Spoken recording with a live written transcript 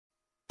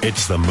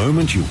It's the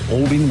moment you've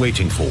all been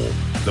waiting for.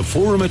 The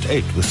Forum at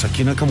 8 with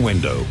Sakina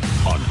Kamwendo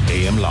on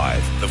AM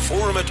Live. The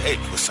Forum at 8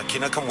 with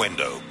Sakina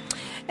Kamwendo.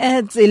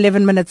 It's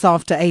 11 minutes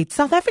after 8.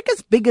 South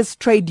Africa's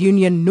biggest trade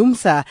union,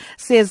 Numsa,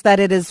 says that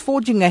it is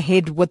forging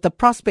ahead with the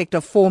prospect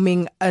of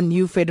forming a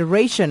new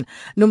federation.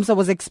 Numsa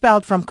was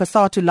expelled from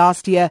Cosatu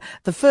last year,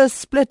 the first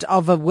split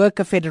of a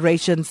worker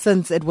federation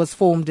since it was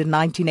formed in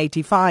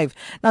 1985.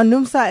 Now,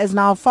 Numsa is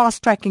now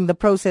fast-tracking the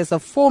process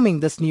of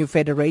forming this new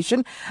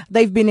federation.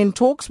 They've been in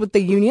talks with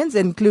the unions,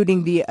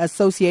 including the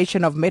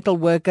Association of Metal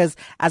Workers,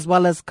 as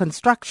well as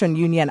construction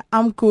union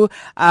AMCU,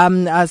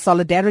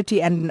 Solidarity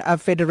and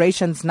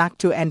Federations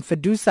NACTU and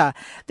FEDUSA.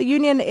 The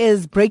union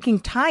is breaking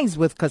ties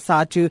with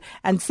Cosatu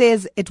and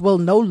says it will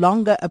no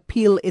longer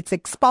appeal its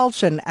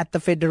expulsion at the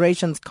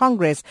Federation's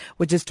Congress,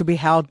 which is to be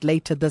held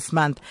later this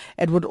month.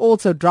 It would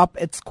also drop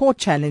its court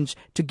challenge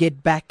to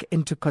get back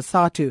into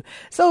Cosatu.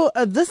 So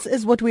this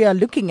is what we are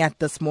looking at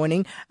this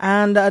morning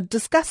and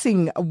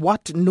discussing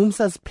what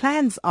Numsa's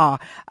plans are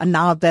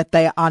now that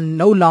they are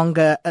no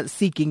longer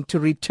seeking to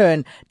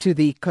return to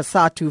the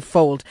Cosatu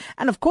fold.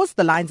 And of course,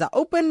 the lines are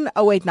open,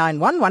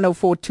 0891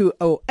 104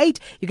 208.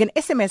 You can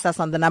SMS us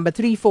on the number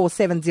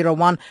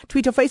 34701.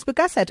 Tweet or Facebook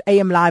us at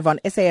AM Live on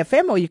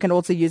SAFM, or you can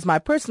also use my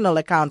personal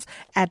accounts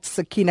at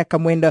Sakina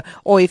Kamwendo.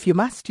 Or if you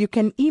must, you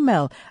can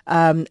email,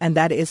 and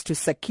that is to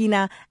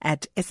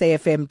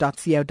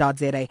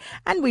sakina@safm.co.za.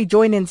 And we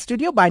join in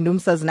studio by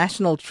Numsa's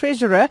National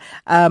Treasurer,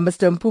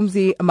 Mr.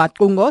 Mphumzi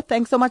Maqungo.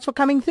 Thanks so much for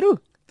coming through.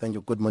 Thank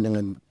you. Good morning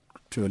and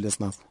to your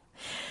listeners.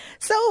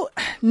 So,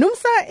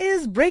 Numsa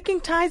is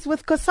breaking ties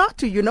with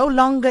Cosatu. You're no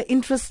longer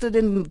interested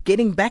in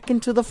getting back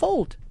into the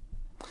fold.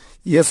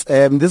 Yes,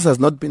 this has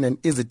not been an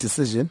easy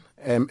decision.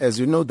 As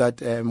you know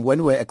that when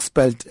we were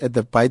expelled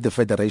by the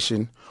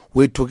Federation,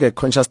 we took a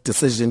conscious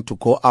decision to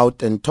go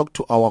out and talk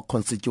to our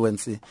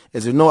constituency.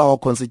 As you know, our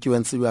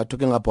constituency, we are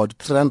talking about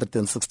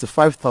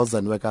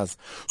 365,000 workers.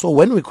 So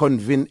when we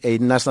convened a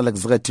National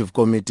Executive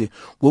Committee,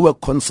 we were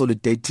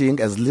consolidating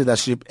as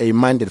leadership a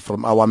mandate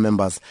from our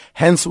members.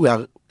 Hence, we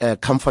are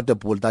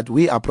comfortable that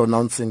we are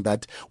pronouncing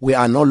that we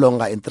are no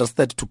longer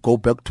interested to go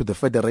back to the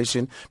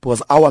Federation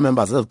because our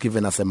members have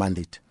given us a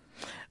mandate.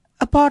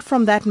 Apart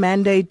from that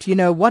mandate,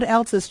 what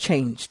else has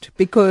changed?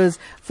 Because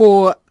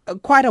for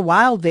quite a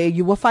while there,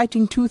 you were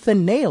fighting tooth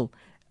and nail.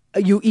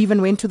 You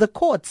even went to the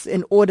courts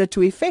in order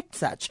to effect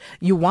such.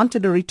 You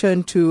wanted a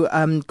return to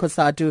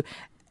Cosatu.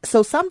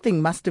 So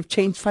something must have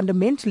changed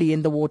fundamentally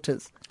in the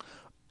waters.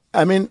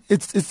 I mean,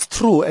 it's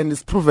true and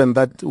it's proven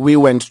that we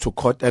went to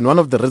court. And one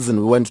of the reasons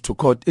we went to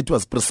court, it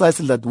was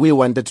precisely that we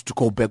wanted to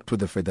go back to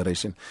the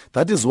Federation.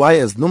 That is why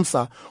as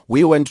Numsa,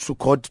 we went to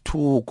court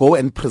to go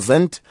and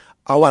present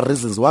our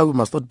reasons why we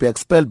must not be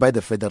expelled by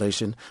the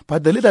Federation.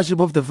 But the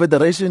leadership of the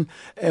Federation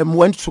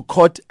went to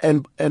court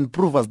and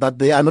proved us that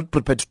they are not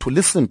prepared to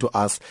listen to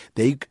us.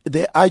 They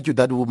argue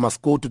that we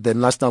must go to the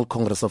National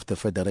Congress of the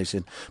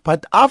Federation.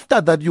 But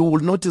after that, you will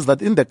notice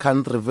that in the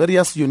country,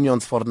 various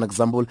unions, for an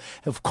example,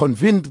 have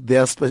convened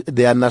their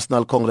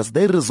National Congress.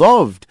 They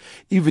resolved,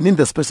 even in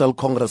the Special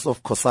Congress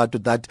of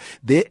Cosatu, that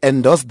they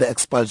endorsed the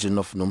expulsion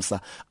of Numsa.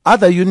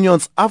 Other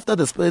unions, after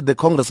the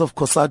Congress of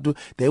Cosatu,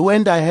 they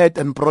went ahead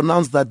and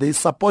pronounced that they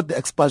support the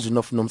expulsion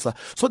of Numsa.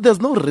 So there's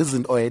no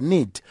reason or a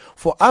need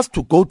for us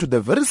to go to the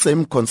very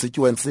same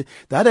constituency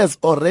that has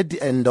already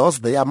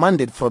endorsed their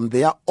mandate from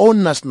their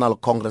own National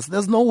Congress.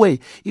 There's no way.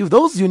 If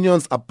those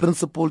unions are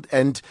principled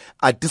and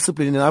are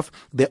disciplined enough,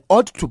 they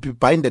ought to be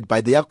binded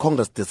by their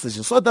Congress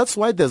decision. So that's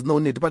why there's no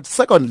need. But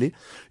secondly,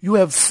 you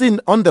have seen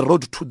on the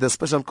road to the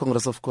Special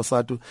Congress of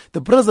Cosatu,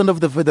 the President of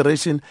the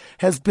Federation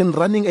has been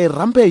running a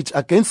rampage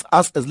against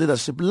us as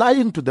leadership,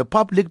 lying to the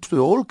public, to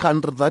the whole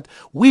country, that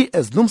we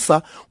as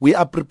Numsa, we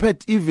are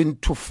prepared even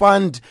to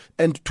fund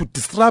and to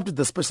disrupt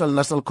the Special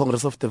National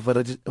Congress of the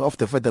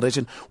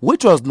Federation,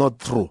 which was not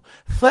true.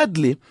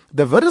 Thirdly,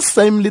 the very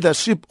same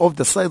leadership of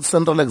the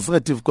Central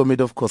Executive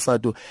Committee of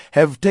Cosatu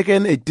have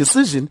taken a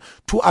decision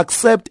to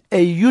accept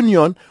a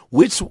union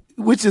which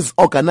is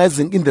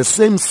organizing in the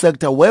same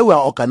sector where we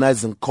are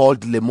organizing, called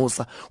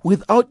Lemosa,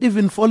 without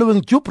even following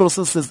due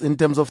processes in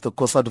terms of the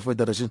Cosatu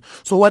Federation.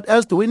 So what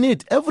else do we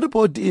need?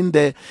 Everybody in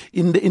the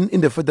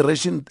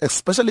Federation,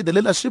 especially the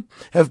leadership,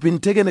 have been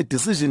taking a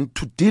decision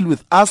to deal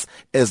with us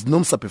as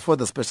Numsa before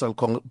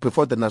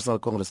the National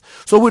Congress.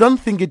 So we don't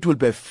think it will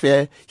be a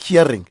fair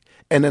hearing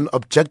and an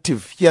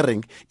objective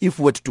hearing if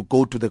we were to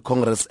go to the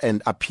Congress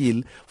and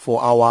appeal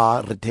for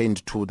our return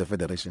to the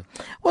Federation.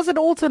 Was it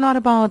also not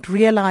about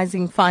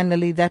realizing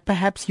finally that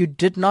perhaps you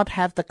did not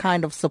have the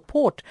kind of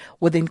support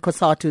within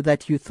Cosatu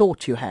that you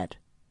thought you had?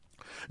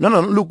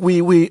 No, look,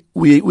 we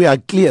are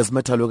clear as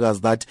metal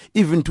workers that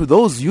even to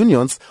those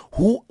unions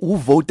who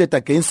voted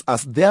against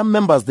us, their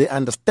members, they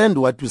understand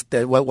what is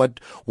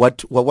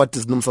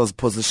Numsa's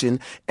position.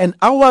 And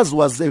ours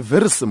was a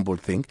very simple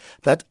thing,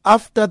 that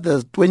after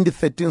the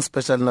 2013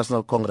 Special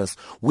National Congress,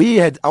 we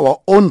had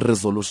our own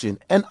resolution.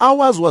 And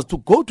ours was to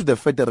go to the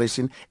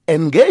Federation,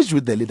 engage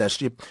with the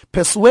leadership,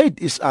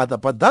 persuade each other.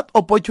 But that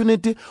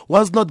opportunity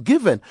was not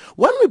given.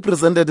 When we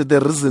presented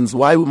the reasons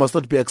why we must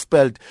not be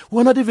expelled, we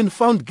were not even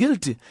found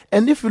guilty. opportunity.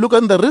 And if you look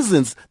at the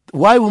reasons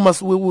why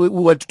we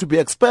were to be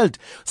expelled,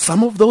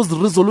 some of those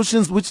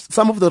resolutions,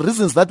 some of the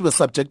reasons that were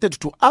subjected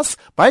to us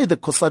by the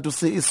Cosatu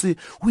CEC,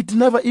 we'd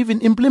never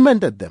even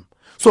implemented them.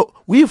 So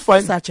we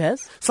find such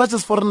as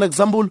for an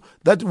example,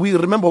 that we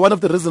remember one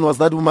of the reasons was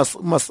that we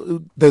must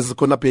there's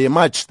going to be a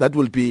march that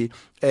will be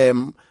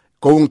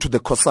going to the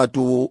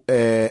Cosatu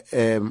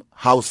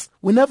house.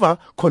 We never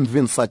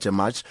convened such a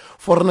march.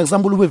 For an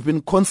example, we've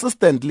been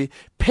consistently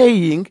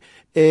paying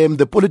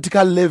the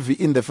political levy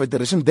in the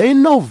federation. They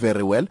know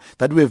very well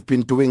that we've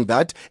been doing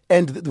that,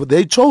 and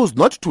they chose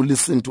not to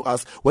listen to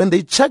us. When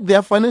they checked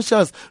their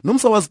financials,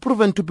 Numsa was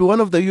proven to be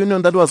one of the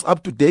union that was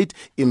up to date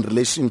in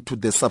relation to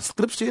the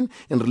subscription,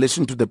 in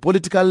relation to the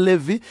political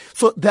levy.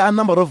 So there are a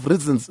number of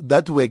reasons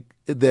that were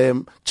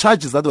the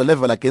charges that were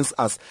leveled against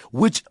us,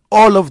 which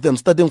all of them,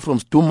 starting from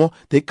Stumo,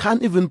 they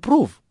can't even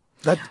prove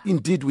that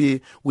indeed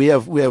we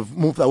have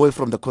moved away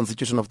from the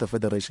constitution of the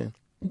federation.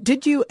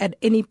 Did you, at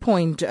any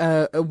point,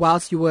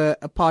 whilst you were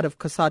a part of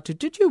Cosatu,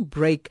 did you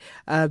break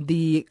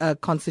the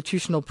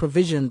constitutional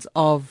provisions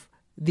of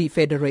the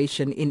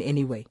federation in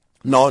any way?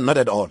 No, not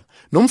at all.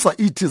 Numsa,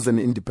 it is an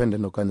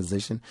independent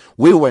organization.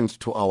 We went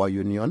to our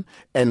union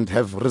and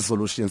have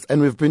resolutions,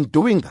 and we've been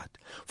doing that.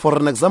 For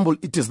an example,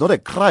 it is not a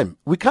crime.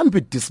 We can't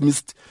be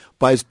dismissed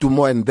by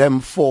Stumo and them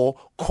for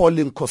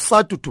calling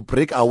Cosatu to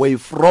break away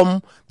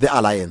from the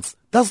alliance.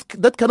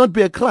 That cannot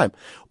be a crime.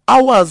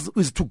 Ours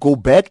is to go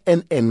back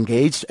and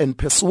engage and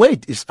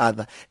persuade each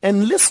other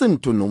and listen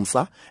to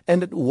Numsa,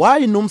 and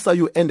why Numsa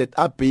you ended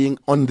up being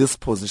on this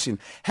position,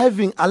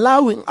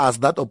 allowing us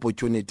that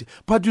opportunity.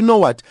 But you know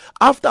what?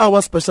 After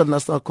our Special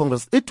National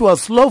Congress, it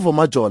was Slovo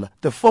Majola,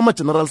 the former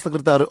General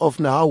Secretary of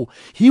Nahau.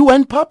 He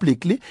went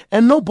publicly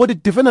and nobody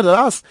defended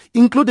us,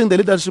 including the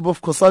leadership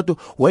of Cosatu,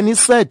 when he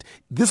said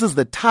this is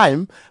the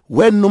time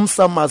when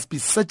Numsa must be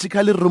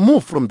surgically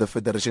removed from the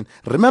federation.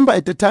 Remember,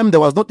 at the time there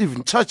was not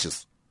even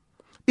churches.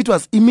 It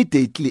was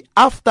immediately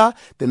after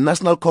the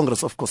National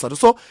Congress of Cosatu.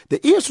 So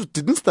the issue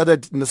didn't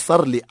start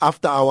necessarily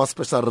after our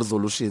special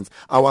resolutions,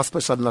 our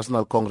special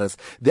National Congress.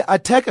 The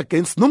attack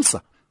against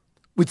Numsa,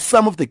 with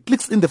some of the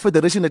cliques in the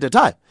federation at the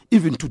time,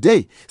 even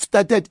today,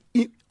 started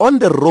on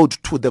the road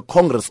to the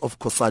Congress of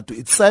Cosatu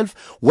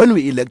itself when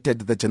we elected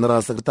the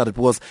General Secretary,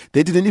 because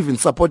they didn't even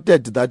support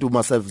that we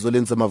must have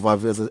Zolenze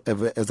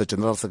Mavavi as a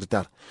General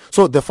Secretary.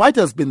 So the fight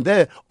has been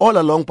there all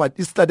along, but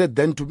it started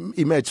then to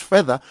emerge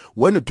further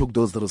when we took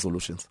those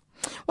resolutions.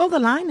 Well, the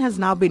line has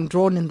now been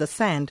drawn in the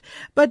sand,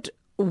 but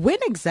when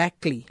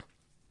exactly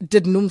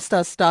did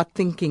Numsa start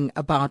thinking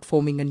about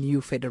forming a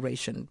new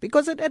federation?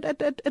 Because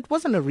it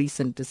wasn't a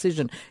recent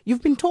decision.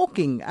 You've been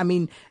talking. I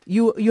mean,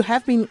 you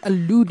have been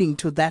alluding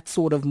to that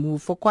sort of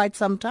move for quite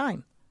some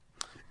time.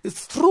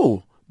 It's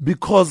true,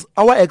 because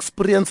our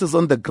experiences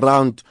on the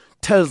ground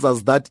tells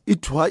us that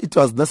it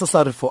was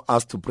necessary for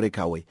us to break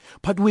away.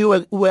 But we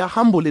were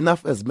humble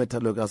enough as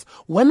metallurgists.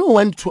 When we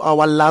went to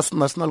our last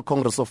National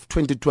Congress of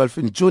 2012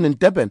 in June in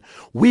Durban,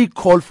 we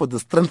called for the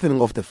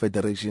strengthening of the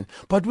federation.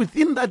 But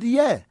within that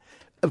year,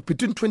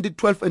 between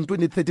 2012 and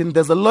 2013,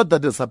 there's a lot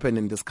that has happened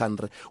in this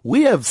country.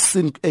 We have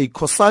seen a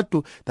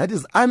Cosatu that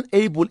is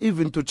unable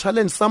even to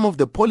challenge some of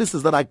the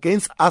policies that are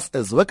against us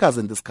as workers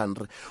in this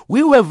country.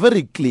 We were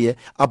very clear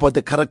about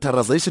the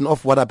characterization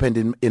of what happened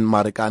in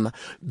Marikana.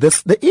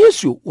 The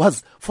issue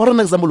was, for an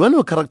example, when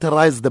we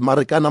characterized the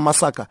Marikana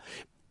massacre,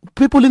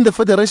 people in the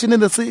federation, in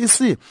the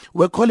CEC,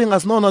 were calling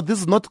us, no, this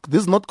is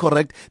not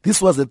correct.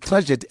 This was a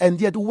tragedy. And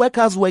yet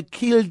workers were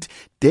killed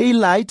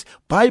daylight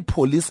by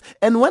police.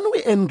 And when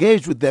we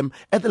engaged with them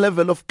at the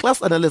level of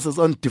class analysis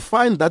on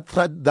define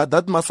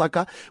that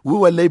massacre, we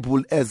were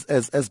labeled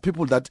as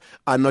people that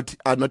are not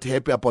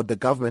happy about the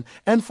government.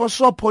 And for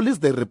sure, police,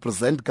 they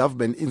represent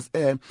government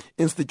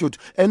institute,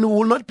 and we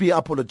will not be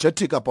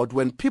apologetic about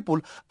when people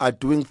are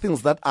doing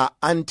things that are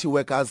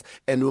anti-workers,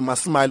 and we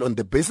must smile on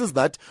the basis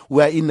that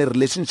we are in a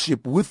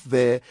relationship with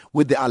the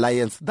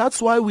alliance.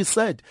 That's why we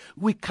said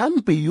we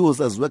can't be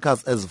used as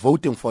workers as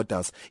voting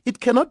voters. It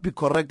cannot be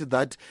correct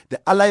that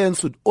the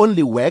alliance would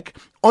only work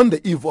on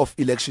the eve of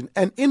election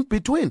and in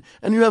between.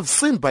 And you have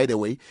seen, by the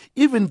way,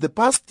 even the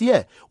past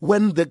year,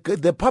 when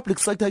the public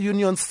sector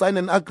unions signed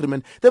an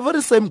agreement, the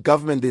very same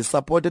government they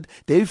supported,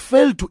 they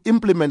failed to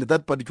implement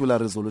that particular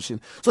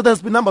resolution. So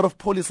there's been a number of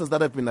policies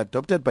that have been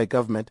adopted by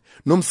government.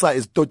 Numsa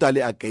is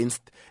totally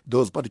against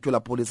those particular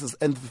policies,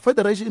 and the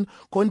federation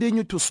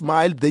continue to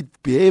smile. They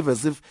behave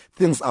as if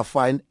things are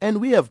fine,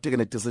 and we have taken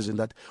a decision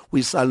that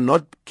we shall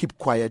not keep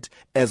quiet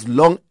as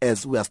long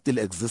as we are still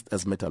exist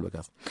as metal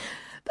workers.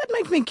 That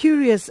makes me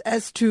curious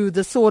as to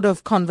the sort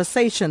of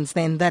conversations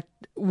then that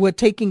were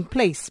taking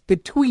place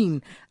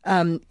between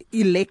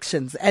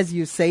elections. As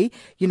you say,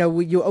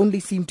 you only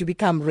seem to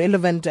become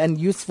relevant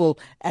and useful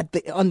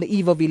on the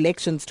eve of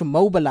elections to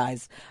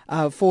mobilize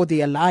for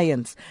the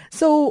alliance.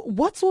 So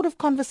what sort of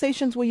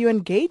conversations were you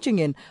engaging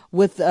in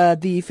with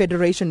the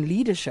federation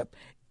leadership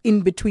in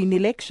between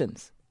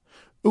elections?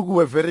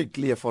 We're very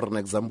clear, for an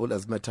example,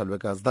 as metal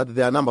workers, that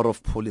there are a number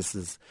of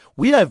policies.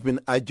 We have been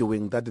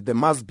arguing that there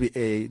must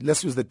be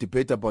let's use the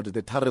debate about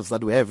the tariffs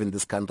that we have in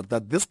this country,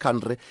 that this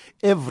country,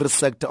 every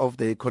sector of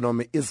the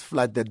economy is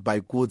flooded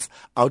by goods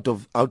out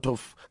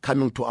of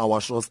coming to our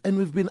shores. And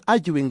we've been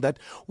arguing that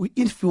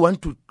if we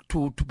want to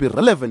be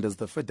relevant as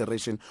the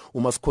federation,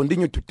 we must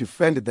continue to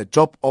defend the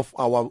job of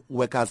our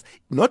workers,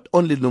 not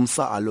only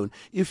Numsa alone.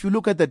 If you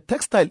look at the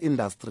textile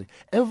industry,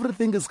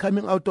 everything is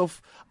coming out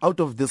of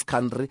this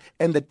country,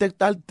 and the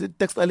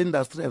textile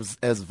industry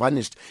has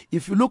vanished.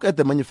 If you look at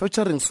the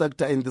manufacturing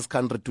sector in this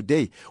country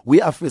today,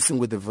 we are facing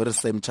with the very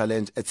same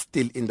challenge at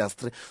steel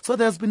industry. So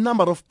there's been a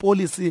number of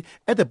policy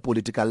at the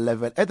political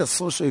level, at the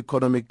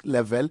socio-economic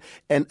level,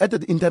 and at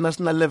the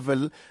international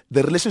level,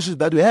 the relationship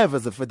that we have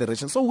as a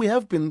federation. So we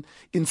have been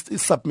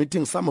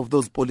submitting some of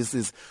those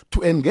policies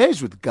to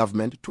engage with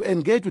government, to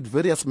engage with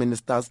various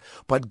ministers.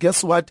 But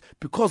guess what?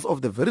 Because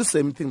of the very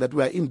same thing that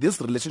we are in this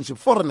relationship,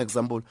 for an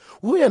example,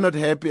 we are not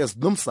happy as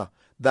Numsa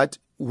that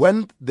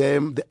when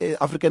the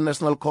African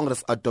National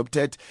Congress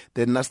adopted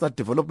the National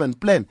Development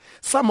Plan,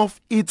 some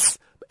of its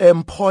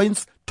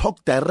points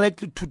talk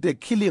directly to the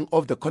killing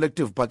of the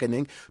collective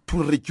bargaining,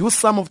 to reduce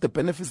some of the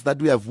benefits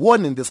that we have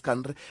won in this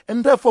country,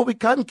 and therefore we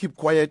can't keep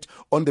quiet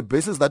on the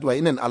basis that we're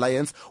in an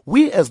alliance.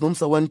 We as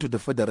Numsa went to the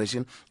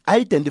federation,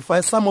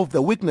 identify some of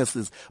the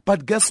weaknesses,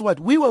 but guess what?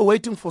 We were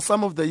waiting for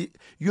some of the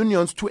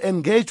unions to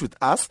engage with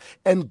us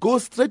and go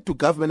straight to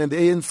government and the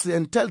ANC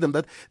and tell them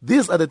that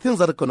these are the things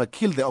that are going to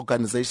kill the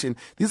organization.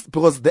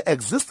 Because the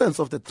existence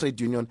of the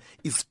trade union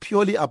is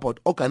purely about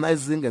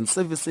organizing and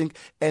servicing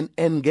and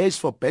engage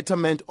for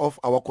betterment of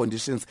our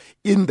conditions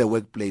in the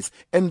workplace.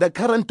 And the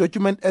current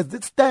document as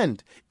it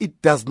stands,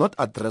 it does not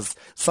address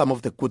some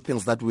of the good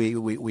things that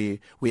we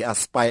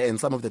aspire and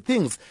some of the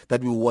things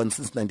that we want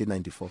since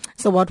 1994.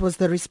 So what was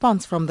the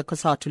response from the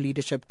Cosatu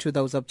leadership to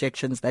those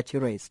objections that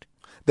you raised?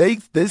 They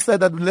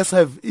said that let's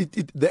have the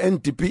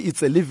NDP,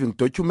 it's a living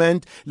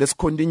document, let's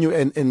continue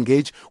and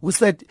engage. We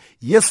said,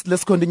 yes,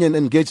 let's continue and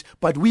engage,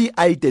 but we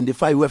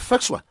we're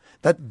factual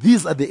that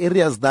these are the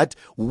areas that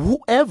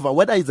whoever,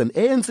 whether it's an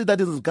ANC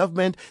that is in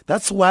government,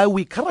 that's why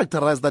we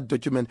characterize that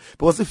document.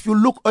 Because if you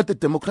look at the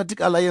Democratic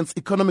Alliance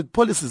economic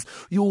policies,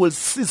 you will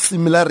see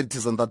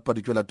similarities on that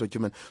particular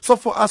document. So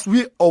for us,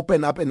 we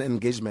open up an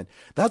engagement.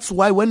 That's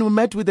why when we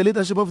met with the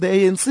leadership of the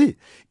ANC,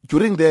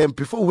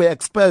 before we were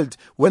expelled,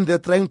 when they're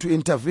trying to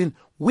intervene,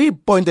 we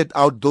pointed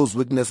out those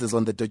weaknesses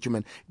on the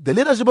document. The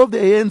leadership of the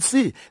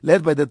ANC,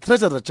 led by the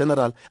Treasurer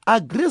General,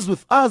 agrees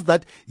with us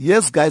that,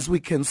 yes, guys, we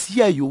can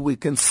hear you, we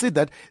can see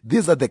that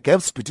these are the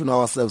gaps between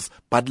ourselves,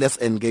 but let's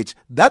engage.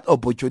 That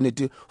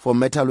opportunity for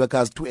metal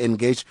workers to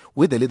engage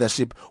with the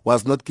leadership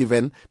was not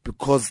given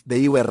because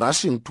they were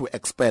rushing to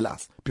expel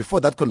us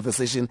before that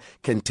conversation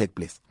can take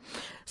place.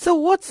 So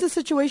what's the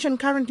situation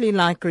currently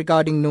like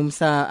regarding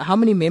Numsa? How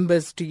many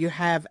members do you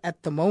have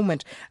at the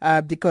moment?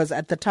 Because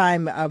at the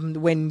time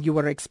when you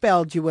were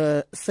expelled, you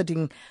were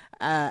sitting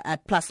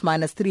at plus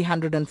minus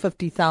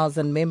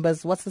 350,000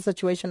 members. What's the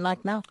situation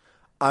like now?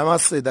 I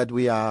must say that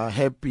we are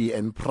happy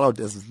and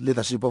proud as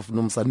leadership of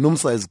Numsa.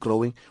 Numsa is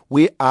growing.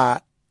 We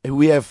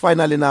have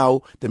finally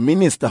now, the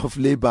Minister of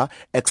Labour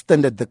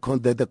extended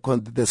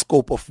the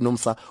scope of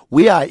Numsa.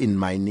 We are in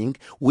mining.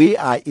 We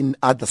are in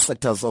other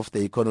sectors of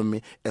the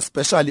economy,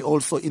 especially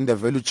also in the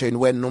value chain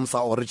where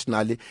Numsa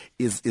originally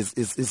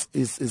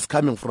is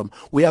coming from.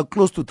 We are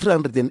close to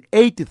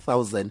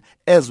 380,000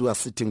 as we are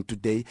sitting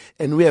today,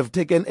 and we have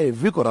taken a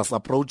vigorous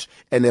approach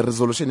and a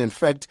resolution, in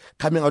fact,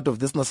 coming out of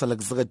this National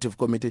Executive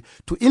Committee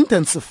to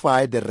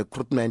intensify the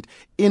recruitment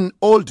in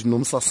old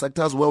Numsa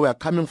sectors where we are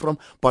coming from,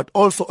 but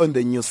also on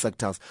the new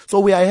sectors. So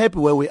we are happy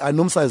where we are.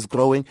 Numsa is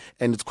growing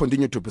and it's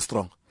continued to be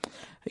strong.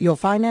 Your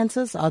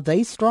finances, are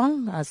they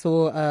strong? I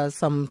saw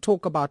some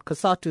talk about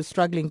Cosatu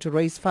struggling to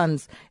raise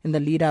funds in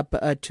the lead up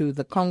to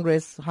the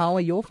Congress. How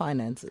are your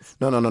finances?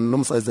 No.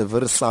 Numsa is a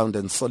very sound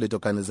and solid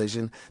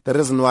organization. The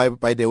reason why,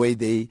 by the way,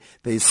 they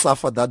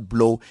suffer that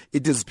blow,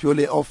 it is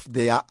purely of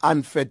their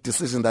unfair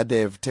decision that they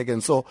have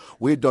taken. So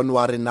we don't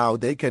worry now.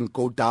 They can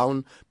go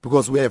down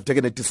because we have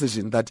taken a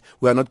decision that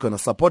we are not going to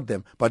support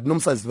them. But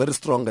Numsa is very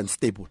strong and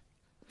stable.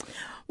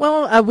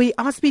 Well, we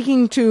are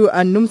speaking to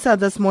Numsa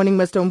this morning,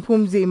 Mr.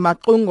 Mphumzi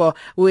Maqungo,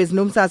 who is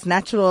Numsa's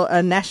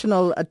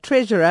national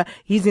treasurer.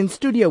 He's in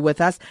studio with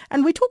us,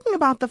 and we're talking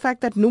about the fact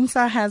that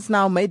Numsa has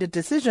now made a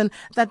decision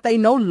that they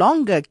no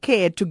longer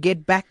care to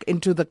get back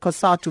into the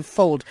Cosatu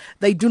fold.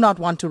 They do not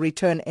want to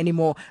return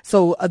anymore,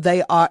 so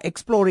they are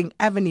exploring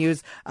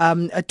avenues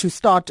to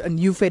start a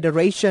new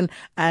federation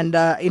and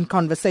in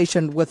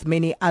conversation with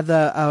many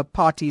other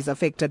parties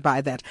affected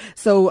by that.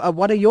 So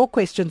what are your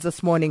questions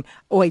this morning?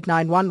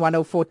 0891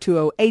 104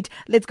 208.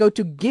 Let's go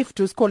to Gift,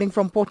 who's calling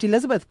from Port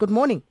Elizabeth. Good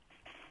morning.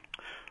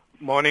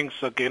 Morning,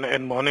 Sakina,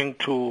 and morning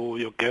to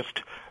your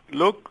guest.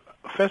 Look,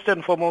 first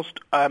and foremost,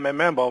 I'm a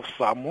member of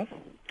SAMU,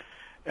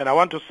 and I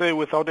want to say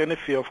without any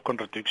fear of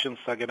contradiction,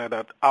 Sakina,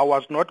 that I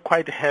was not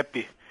quite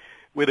happy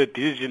with the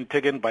decision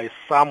taken by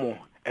SAMU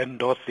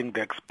endorsing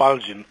the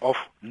expulsion of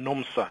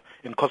Numsa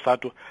in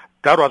Cosatu.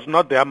 That was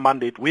not their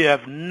mandate. We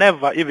have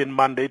never even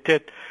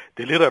mandated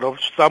the leader of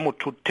SAMU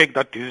to take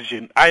that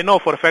decision. I know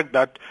for a fact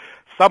that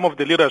some of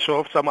the leadership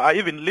of SAMU, I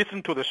even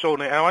listened to the show,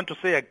 and I want to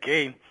say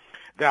again,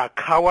 they are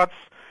cowards.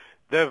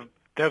 They've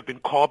been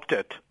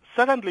co-opted.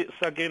 Secondly,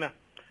 Sakina,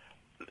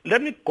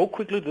 let me go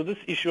quickly to this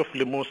issue of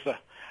Lemusa.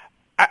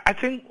 I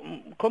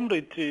think,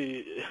 comrade,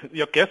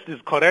 your guest is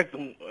correct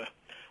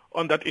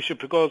on that issue,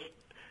 because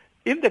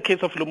in the case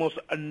of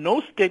Lemusa,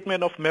 no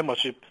statement of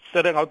membership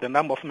setting out the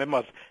number of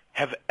members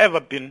have ever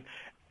been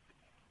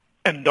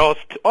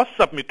endorsed or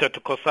submitted to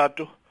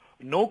Cosatu.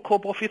 No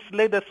COPE of its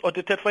latest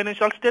audited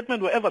financial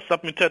statement were ever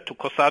submitted to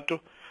Cosatu.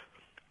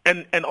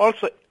 And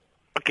also,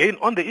 again,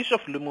 on the issue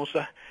of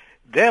Lemusa,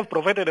 they have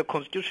provided a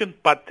constitution,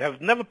 but there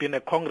have never been a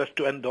Congress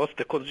to endorse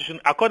the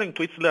constitution. According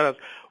to its leaders,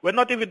 we're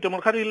not even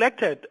democratically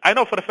elected. I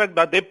know for a fact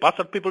that they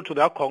bastard people to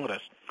their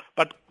Congress.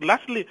 But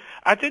lastly,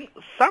 I think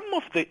some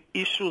of the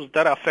issues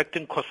that are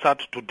affecting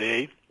Cosatu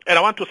today, and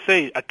I want to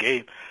say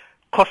again,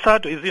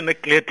 Cosatu is in a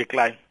clear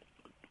decline.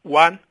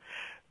 One,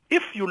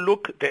 if you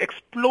look, the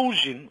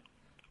explosion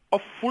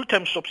of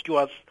full-time shop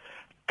stewards,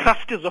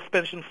 trustees of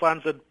pension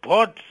funds, and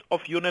boards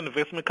of union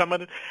investment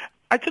companies,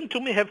 I think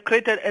to me have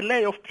created a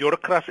layer of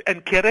bureaucracy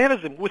and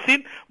careerism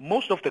within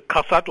most of the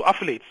Cosatu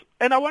affiliates.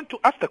 And I want to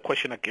ask the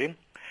question again,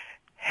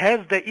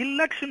 has the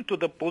election to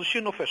the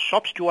position of a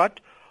shop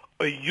steward,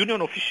 a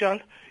union official,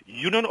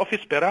 union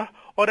office bearer,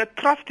 or a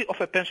trustee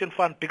of a pension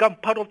fund become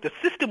part of the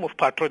system of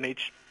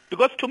patronage?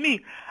 Because to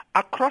me,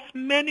 across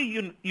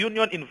many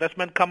union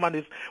investment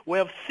companies, we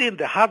have seen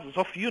the hazards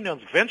of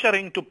unions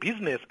venturing into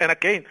business. And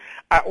again,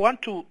 I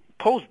want to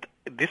pose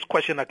this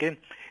question again.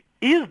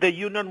 Is the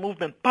union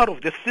movement part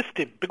of the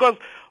system? Because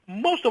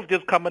most of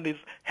these companies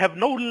have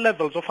no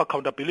levels of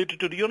accountability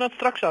to the union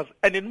structures,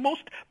 and in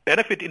most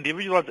benefit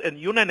individuals and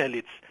union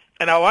elites.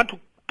 And I want to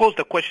pose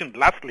the question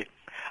lastly.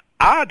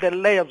 Are the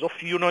layers of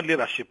union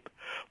leadership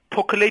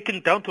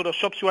percolating down to the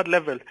shop steward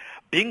level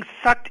being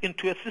sucked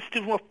into a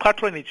system of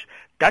patronage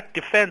that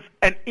defends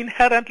an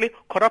inherently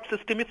corrupt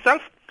system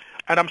itself?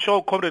 And I'm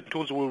sure Comrade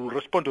Tools will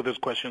respond to these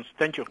questions.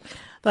 Thank you.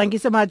 Thank you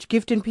so much,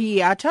 Gift and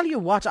PE. I tell you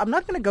what, I'm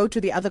not going to go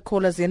to the other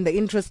callers in the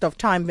interest of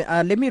time.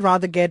 Let me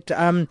rather get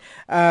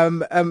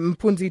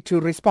Mphumzi to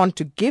respond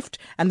to Gift,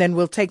 and then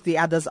we'll take the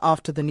others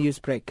after the news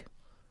break.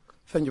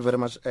 Thank you very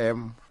much,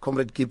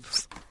 Comrade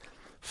Gibbs.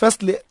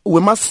 Firstly, we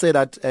must say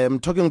that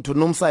talking to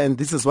Numsa, and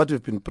this is what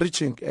we've been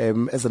preaching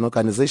as an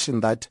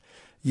organization, that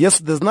yes,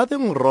 there's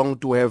nothing wrong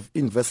to have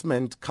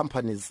investment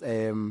companies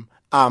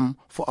arm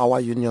for our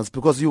unions,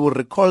 because you will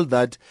recall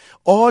that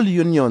all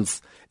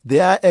unions,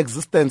 their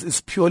existence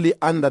is purely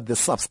under the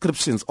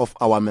subscriptions of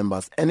our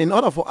members. And in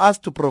order for us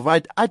to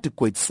provide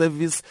adequate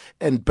service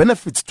and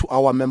benefits to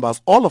our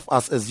members, all of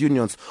us as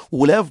unions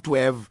will have to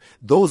have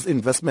those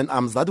investment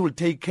arms that will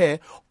take care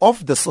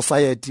of the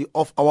society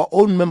of our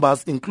own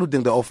members,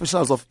 including the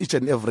officials of each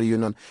and every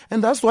union.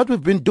 And that's what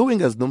we've been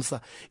doing as Numsa.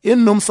 In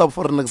Numsa,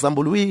 for an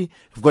example, we've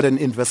got an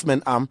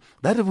investment arm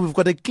that we've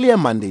got a clear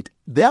mandate.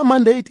 Their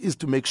mandate is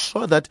to make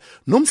sure that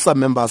Numsa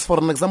members, for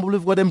an example,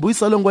 we've got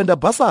Mphumzi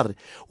bursary,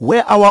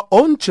 where our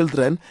own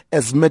children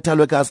as metal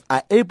workers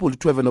are able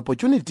to have an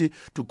opportunity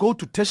to go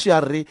to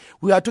tertiary.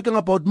 We are talking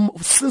about,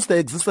 since the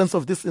existence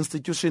of this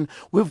institution,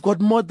 we've got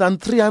more than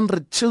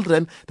 300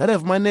 children that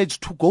have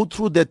managed to go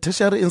through the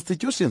tertiary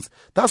institutions.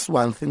 That's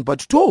one thing. But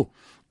two,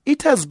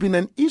 it has been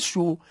an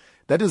issue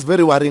that is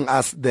very worrying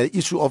us, the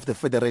issue of the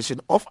federation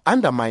of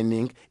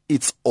undermining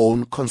its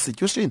own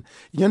constitution.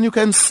 And you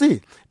can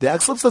see the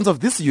acceptance of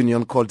this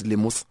union called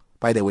Lemus,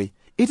 by the way.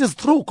 It is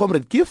true,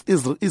 Comrade Gift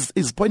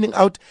is pointing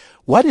out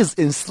what is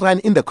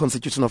enshrined in the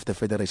constitution of the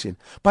federation.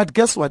 But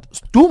guess what?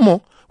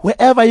 Dumo,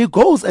 wherever he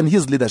goes and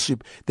his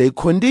leadership, they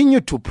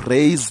continue to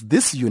praise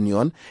this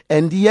union,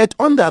 and yet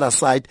on the other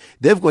side,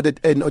 they've got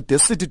an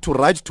audacity to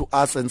write to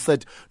us and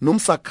said,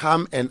 Numsa,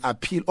 come and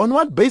appeal. On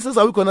what basis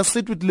are we going to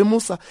sit with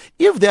Lemusa?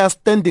 If they are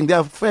standing, they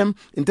are firm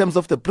in terms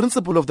of the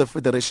principle of the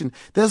federation,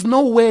 there's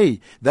no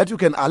way that you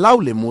can allow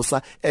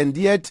Lemusa and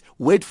yet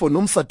wait for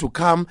Numsa to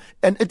come.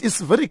 And it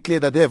is very clear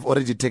that they have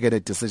already taken a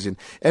decision.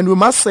 And we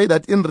must say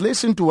that in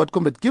relation to what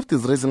Comrade Gift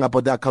is raising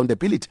about the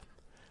accountability,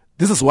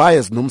 this is why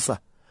as Numsa,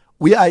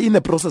 we are in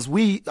a process.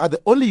 We are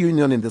the only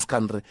union in this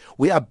country.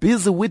 We are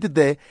busy with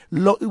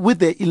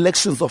the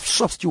elections of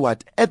shop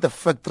steward at the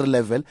factory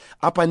level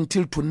up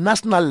until to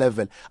national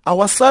level.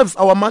 Ourselves,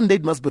 our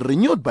mandate must be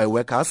renewed by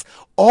workers,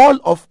 all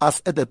of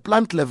us at the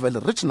plant level,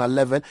 regional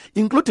level,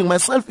 including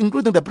myself,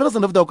 including the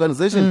president of the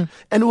organization.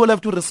 And we will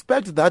have to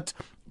respect that,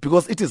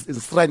 because it is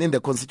enshrined in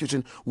the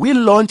constitution. We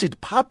launch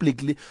it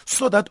publicly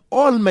so that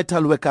all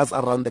metal workers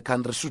around the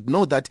country should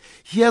know that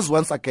here's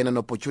once again an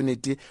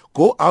opportunity.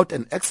 Go out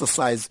and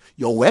exercise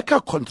your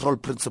worker control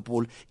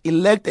principle.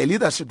 Elect a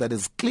leadership that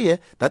is clear,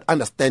 that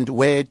understand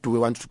where do we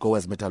want to go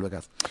as metal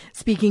workers.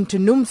 Speaking to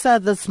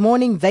Numsa this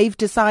morning, they've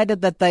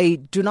decided that they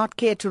do not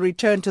care to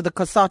return to the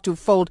Cosatu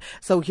fold.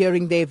 So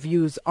hearing their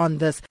views on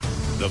this.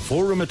 The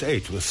Forum at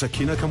 8 with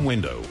Sakina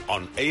Kamwendo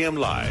on AM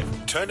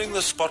Live, turning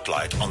the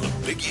spotlight on the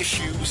big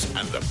issues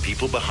and the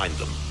people behind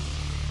them.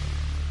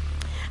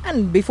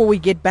 And before we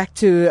get back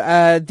to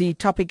the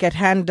topic at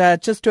hand,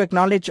 just to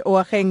acknowledge,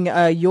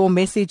 Oacheng, your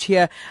message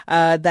here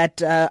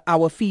that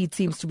our feed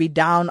seems to be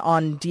down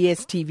on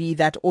DSTV,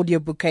 that audio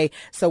bouquet.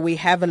 So we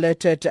have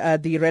alerted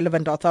the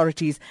relevant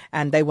authorities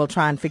and they will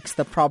try and fix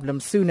the problem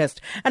soonest.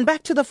 And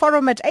back to the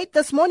Forum at 8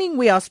 this morning,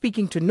 we are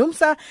speaking to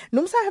Numsa.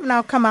 Numsa have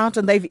now come out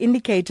and they've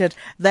indicated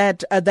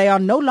that they are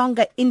no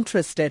longer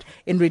interested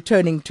in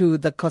returning to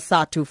the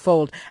Cosatu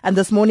fold. And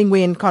this morning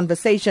we're in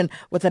conversation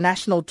with the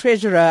National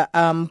Treasurer,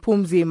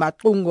 Mphumzi,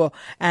 Maqungo,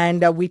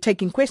 and we're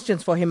taking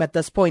questions for him at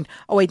this point.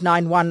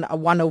 0891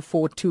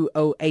 104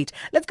 208.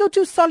 Let's go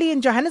to Solly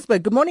in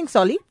Johannesburg. Good morning,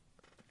 Solly.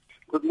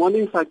 Good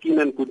morning,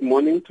 Sakina, and good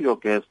morning to your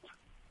guest.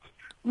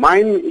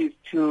 Mine is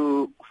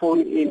to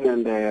phone in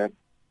and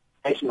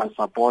express my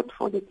support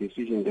for the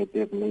decision that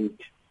they've made.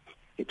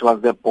 It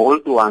was the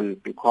bold one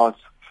because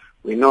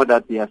we know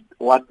that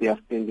what they are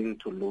standing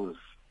to lose.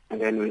 And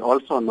then we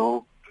also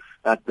know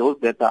that those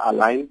that are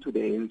aligned to the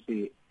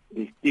ANC,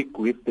 they stick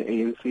with the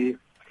ANC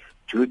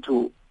due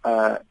to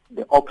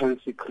the open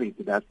secret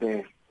that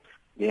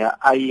they are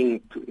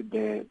eyeing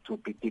to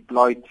be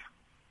deployed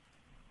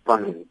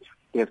from it.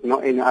 There's no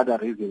any other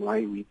reason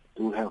why we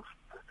do have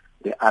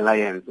the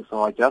alliance.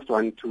 So I just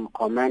want to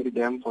commend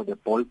them for the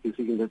bold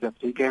decision that they've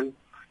taken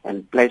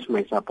and pledge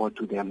my support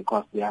to them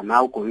because they are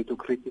now going to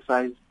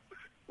criticize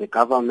the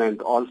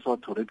government also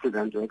to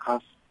represent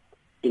workers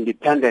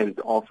independent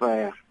of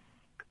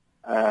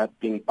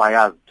being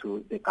biased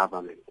to the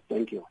government.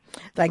 Thank you.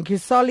 Thank you,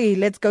 Solly.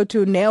 Let's go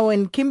to Neo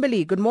and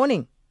Kimberley. Good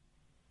morning.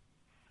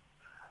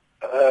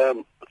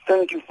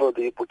 Thank you for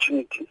the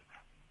opportunity.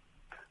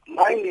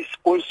 Mine is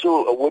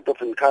also a word of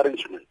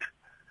encouragement.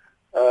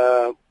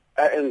 I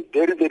am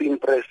very, very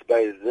impressed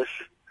by this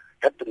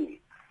happening.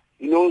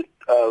 You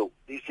know,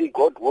 they say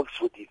God works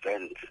with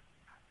events.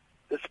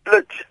 The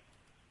split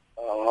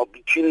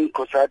between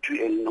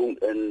Cosatu and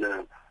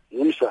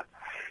Numsa,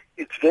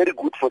 it's very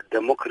good for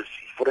democracy,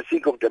 for the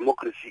sake of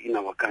democracy in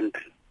our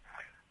country.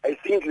 I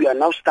think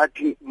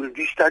we'll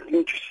be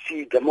starting to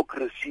see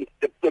democracy,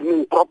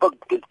 proper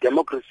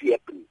democracy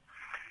happening.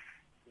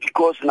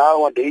 Because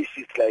nowadays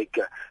it's like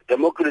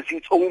democracy,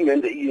 it's only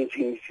when the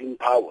ANC is in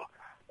power,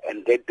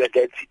 and that's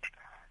it.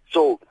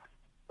 So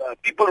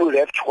people will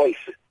have choice,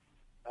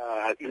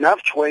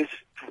 enough choice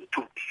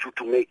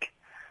to make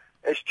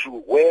as to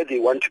where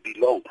they want to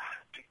belong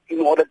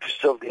in order to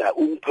serve their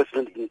own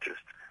personal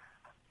interest.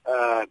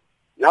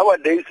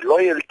 Nowadays,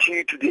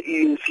 loyalty to the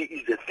ANC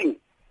is the thing,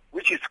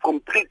 which is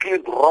completely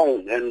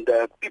wrong, and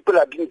people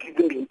are being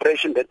given the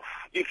impression that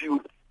if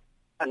you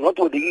are not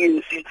with the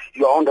ANC,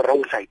 you are on the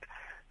wrong side.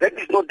 That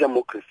is not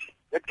democracy.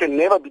 That can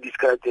never be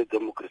described as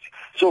democracy.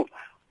 So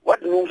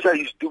what Numsa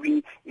is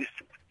doing is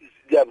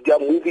they are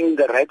moving in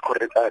the right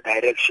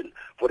direction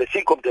for the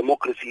sake of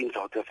democracy in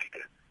South Africa.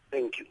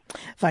 Thank you.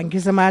 Thank you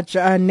so much,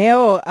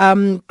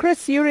 Neo.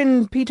 Chris, you're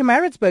in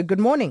Pietermaritzburg. Good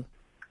morning.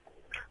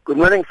 Good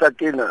morning,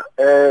 Sakina.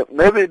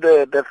 Maybe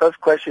the first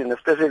question,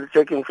 especially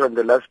taking from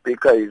the last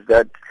speaker, is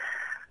that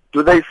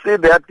do they see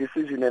that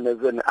decision as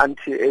an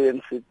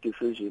anti-ANC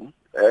decision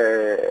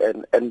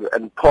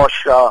and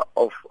posture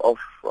of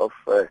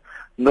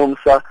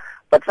Numsa?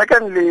 But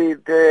secondly,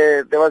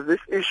 there was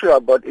this issue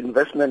about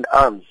investment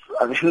arms.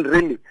 I mean,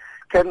 really,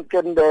 can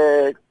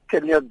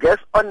your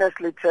guest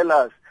honestly tell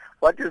us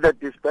what is the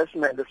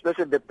disbursement,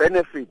 especially the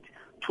benefit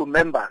to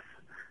members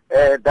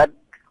that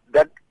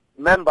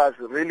members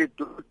really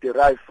do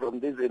derive from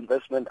these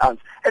investment arms,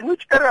 and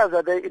which areas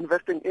are they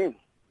investing in?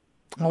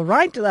 All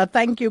right.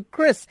 Thank you,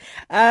 Chris.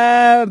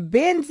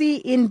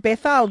 Benzi in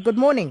Bethel, good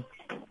morning.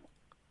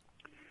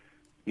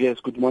 Yes,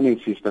 good morning,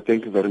 sister.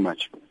 Thank you very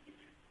much.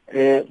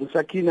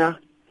 Sakina,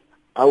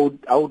 I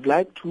would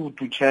like to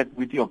check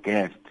with your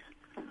guest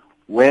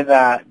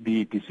whether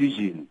the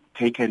decision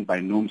taken by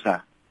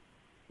Numsa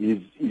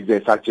is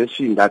a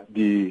suggestion that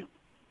the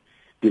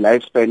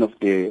lifespan of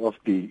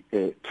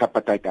the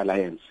tripartite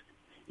alliance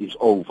is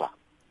over.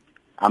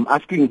 I'm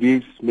asking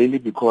this mainly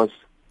because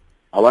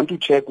I want to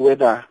check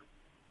whether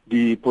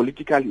the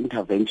political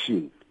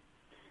intervention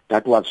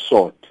that was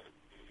sought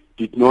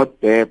did not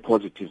bear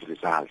positive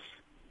results.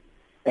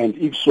 And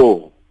if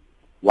so,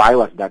 why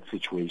was that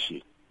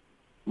situation?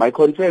 My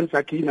concern,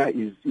 Sakina,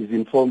 is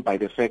informed by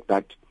the fact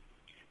that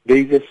there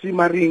is a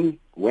simmering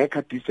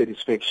worker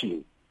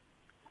dissatisfaction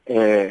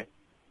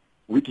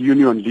with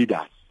union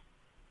leaders,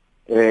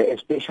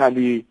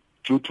 especially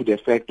due to the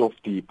fact of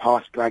the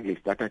power struggles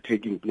that are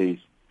taking place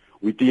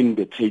within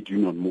the trade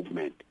union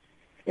movement,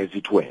 as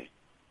it were.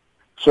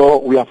 So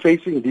we are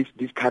facing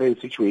this current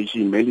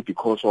situation mainly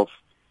because of,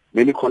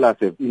 many callers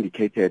have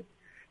indicated,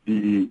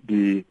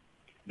 the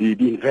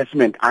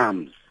investment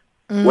arms,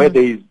 where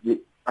there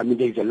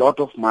is a lot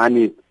of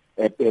money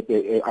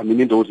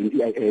in those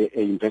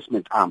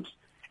investment arms,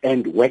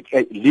 and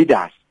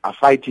leaders are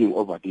fighting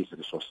over these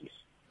resources.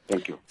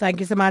 Thank you. Thank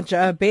you so much.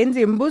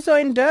 Benzi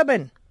Mbuso in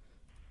Durban.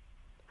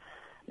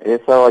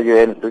 Yes, how are you?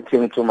 And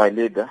greeting to my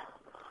leader.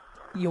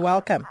 You're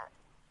welcome.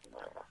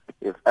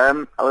 Yes,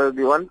 I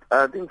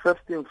think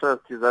first thing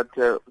first is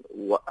that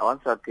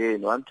once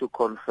again, I want to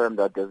confirm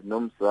that as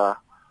Numsa,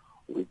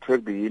 we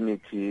take the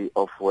unity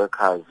of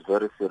workers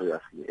very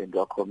seriously, and we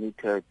are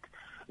committed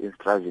in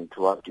striving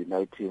towards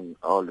uniting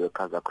all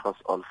workers across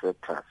all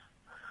sectors.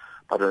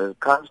 But when it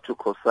comes to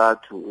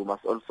Cosatu, we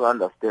must also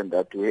understand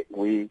that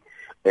we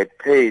at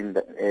pain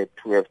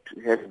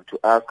having to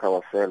ask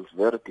ourselves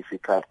very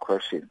difficult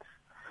questions,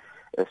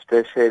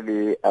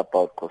 especially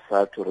about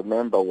Cosatu.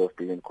 Remember, we've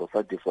been in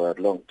Cosatu for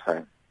a long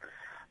time.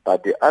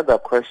 But the other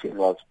question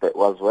was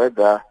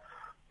whether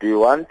do you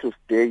want to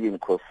stay in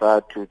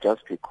Cosatu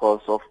just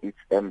because of its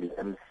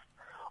emblems,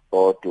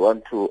 or do you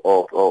want to,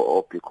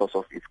 or because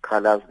of its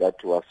colors that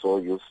you are so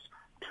used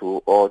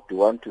to, or do you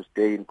want to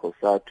stay in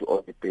Cosatu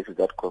on the basis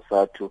that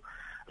Cosatu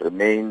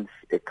remains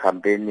a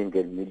campaigning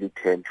and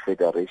militant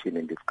federation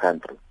in this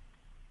country?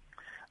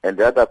 And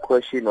the other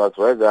question was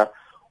whether,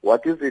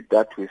 what is it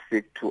that we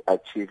seek to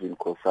achieve in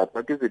Cosatu?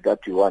 What is it that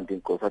we want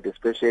in Cosatu,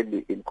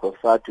 especially in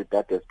Cosatu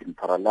that has been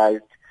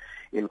paralyzed,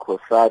 in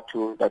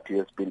Cosatu that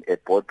has been a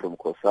boardroom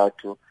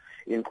Cosatu,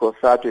 in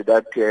Cosatu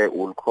that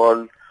will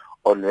call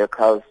on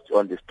workers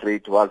on the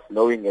street whilst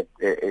knowing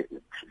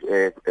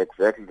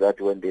exactly that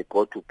when they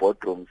go to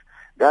boardrooms,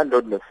 they are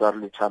not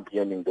necessarily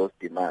championing those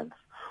demands.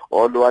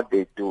 All what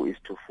they do is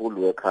to fool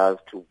workers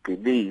to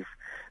believe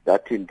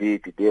that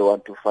indeed they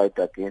want to fight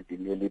against the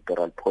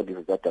neoliberal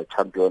policies that are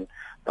championed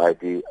by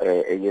the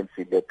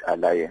ANC-led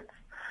alliance.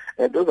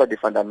 And those are the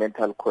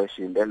fundamental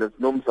questions. And as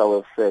Numsa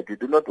have said, we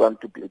do not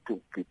want to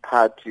be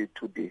party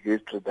to the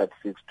history that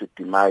seeks to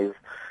demise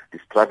the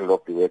struggle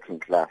of the working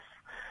class.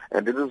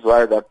 And this is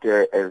why that,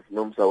 as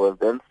Numsa have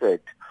then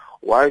said,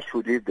 why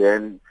should we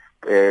then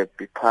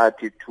be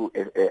party to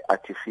an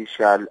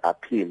artificial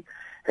appeal,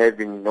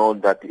 having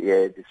known that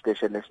the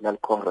Special National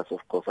Congress of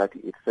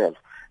Cosatu itself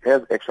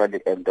has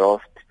actually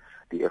endorsed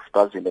the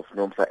expulsion of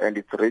Numsa, and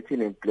it's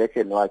written in black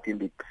and white in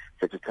the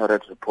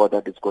Secretariat report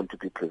that is going to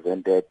be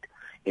presented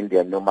in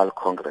their normal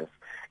Congress.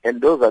 And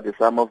those are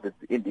some of the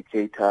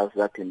indicators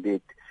that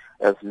indeed,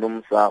 as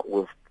Numsa,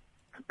 we've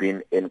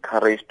been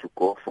encouraged to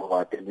go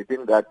forward. And we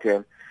think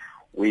that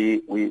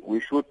we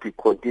should be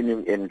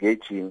continuing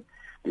engaging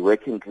the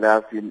working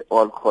class in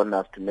all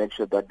corners to make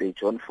sure that they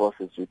join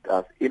forces with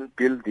us in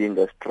building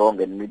a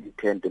strong and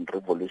militant and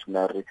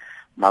revolutionary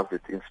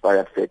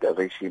Marxist-inspired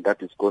federation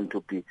that is going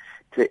to be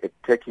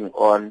taking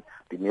on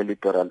the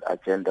neoliberal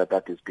agenda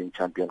that is being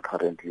championed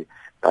currently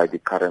by the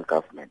current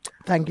government.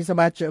 Thank you so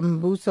much,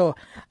 Mbuso.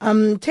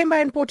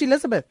 Themba in Port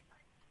Elizabeth.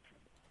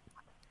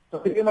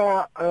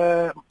 Sakina,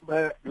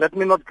 let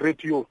me not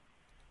greet you.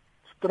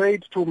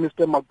 Straight to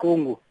Mr.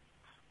 Maqungo.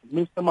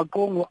 Mr.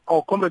 Maqungo,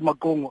 or Comrade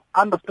Maqungo,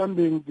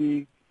 understanding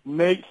the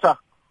nature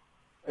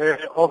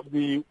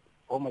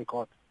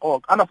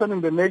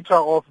understanding the nature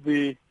of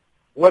the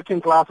working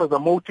class as a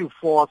motive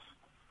force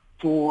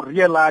to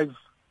realize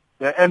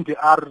the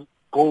NDR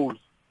goals.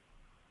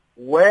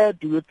 Where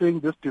do you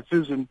think this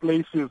decision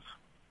places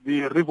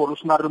the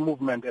revolutionary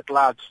movement at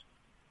large?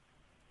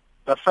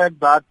 The fact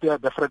that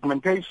the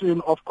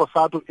fragmentation of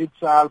Cosatu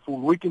itself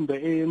will weaken the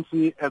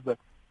ANC as a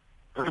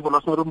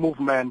revolutionary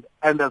movement,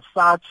 and as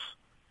such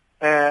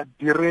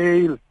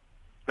derail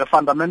the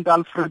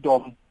fundamental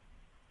freedom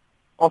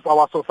of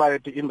our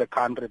society in the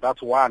country.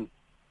 That's one.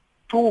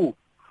 Two,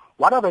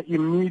 what are the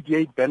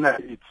immediate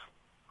benefits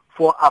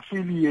for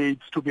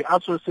affiliates to be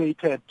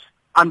associated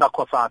under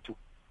Cosatu?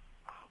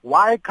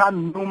 Why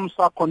can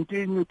Numsa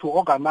continue to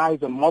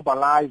organize and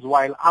mobilize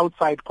while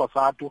outside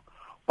Cosatu,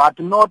 but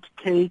not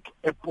take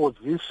a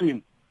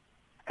position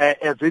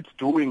as it's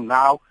doing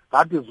now?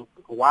 That is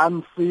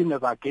one, seen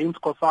as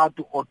against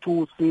Cosatu, or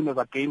two, seen as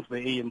against the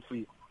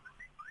ANC.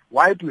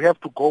 Why do you have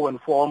to go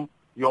and form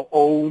your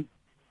own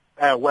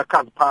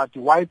workers' party?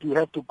 Why do you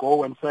have to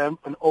go and form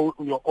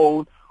your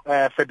own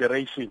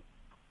federation?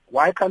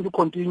 Why can't you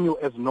continue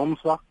as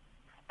Numsa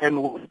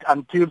and wait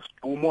until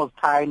Stumo's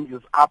time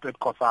is up at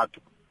Cosatu?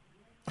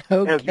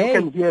 Okay. As you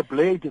can hear,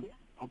 Blade.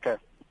 Okay.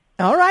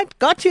 All right,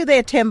 got you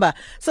there, Themba.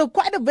 So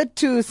quite a bit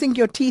to sink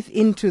your teeth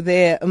into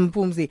there,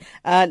 Mphumzi.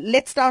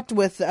 Let's start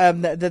with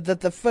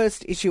the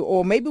first issue,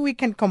 or maybe we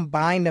can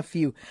combine a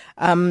few.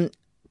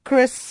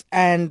 Chris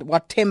and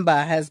what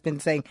Themba has been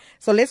saying.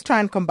 So let's try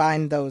and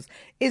combine those.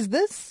 Is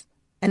this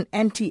an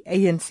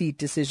anti-ANC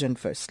decision,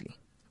 firstly?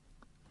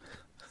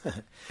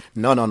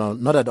 No,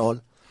 not at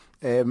all.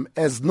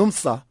 As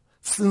Numsa,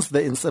 since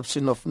the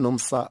inception of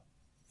Numsa,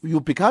 you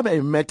become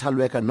a metal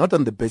worker not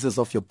on the basis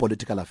of your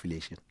political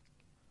affiliation.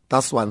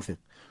 That's one thing.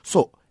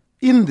 So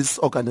in this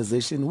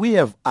organization, we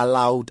have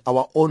allowed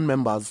our own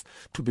members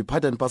to be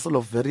part and parcel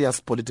of various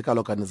political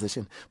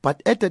organizations.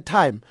 But at the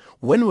time,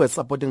 when we were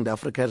supporting the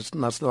African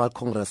National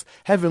Congress,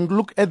 having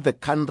looked at the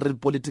country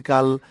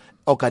political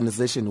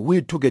organization,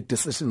 we took a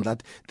decision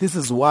that this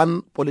is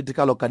one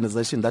political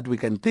organization that we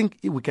can think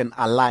we can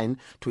align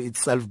to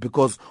itself,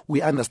 because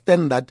we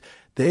understand that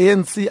the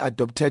ANC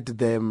adopted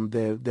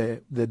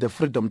the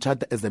Freedom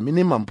Charter as a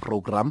minimum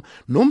program.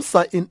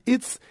 Numsa, in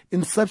its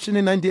inception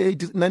in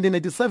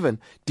 1987,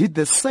 did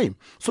the same.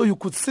 So you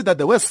could see that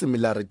there were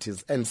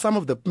similarities, and some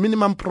of the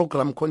minimum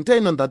program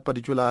contained on that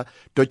particular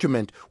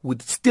document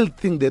would still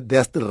think that they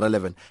are still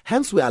relevant.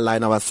 Hence, we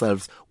align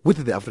ourselves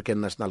with the African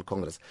National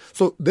Congress.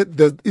 So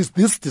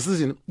this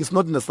decision is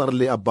not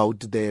necessarily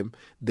about the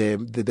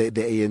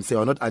ANC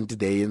or not anti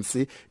the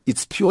ANC.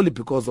 It's purely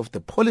because of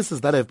the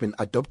policies that have been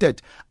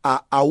adopted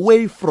are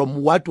away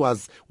from what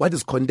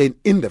is contained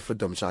in the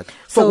Freedom Charter.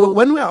 So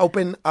when we are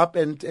open up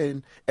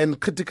and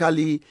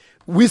critically,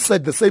 we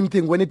said the same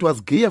thing when it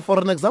was GIA, for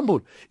an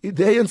example. The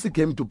ANC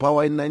came to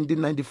power in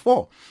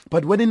 1994.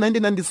 But when in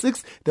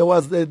 1996, there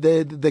was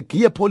the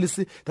GIA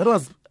policy that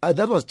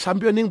was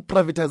championing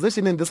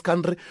privatization in this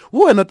country,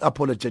 we were not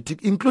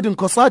apologetic, including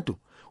Cosatu,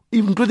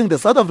 including the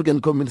South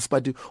African Communist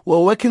Party,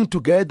 were working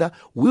together.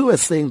 We were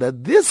saying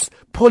that this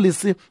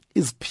policy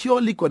is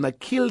purely going to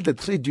kill the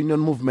trade union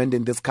movement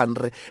in this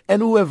country.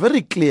 And we were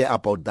very clear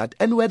about that.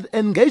 And we had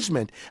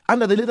engagement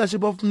under the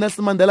leadership of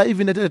Nelson Mandela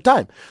even at the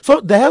time.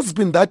 So there has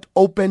been that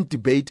open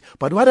debate.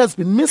 But what has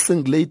been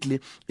missing lately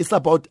is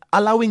about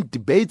allowing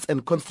debates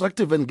and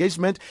constructive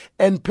engagement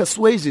and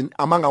persuasion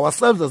among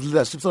ourselves as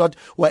leadership so that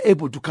we're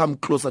able to come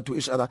closer to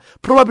each other.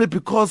 Probably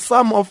because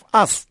some of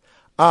us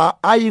are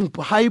eyeing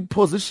high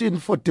position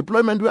for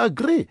deployment, we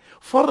agree.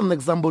 For an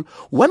example,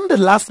 when the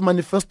last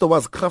manifesto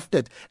was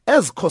crafted,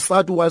 as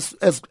Cosatu was,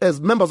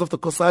 as members of the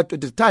Cosatu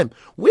at the time,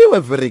 we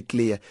were very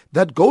clear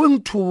that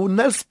going to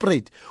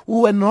Nelspruit,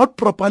 we were not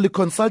properly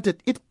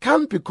consulted. It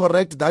can't be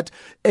correct that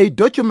a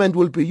document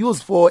will be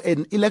used for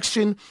an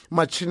election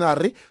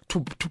machinery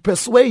to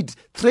persuade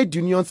trade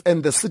unions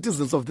and the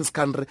citizens of this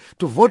country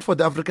to vote for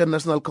the African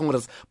National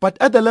Congress. But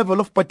at the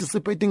level of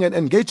participating and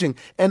engaging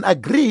and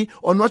agree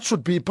on what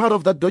should be part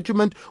of that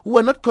document, we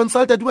were not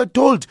consulted. We were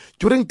told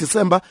during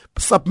December,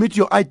 submit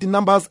your ID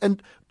numbers,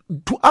 and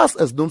to us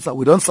as Numsa,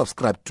 we don't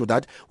subscribe to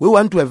that. We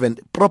want to have a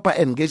proper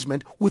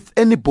engagement with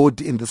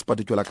anybody in this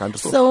particular country.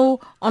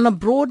 So on a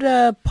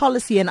broader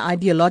policy and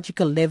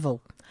ideological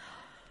level,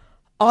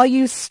 are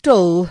you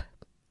still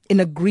in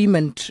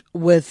agreement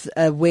with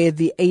where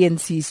the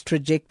ANC's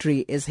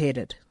trajectory is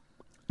headed?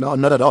 No,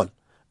 not at all.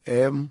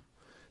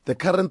 The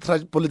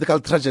current political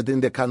tragedy in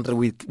the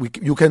country,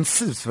 you can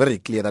see it's very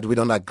clear that we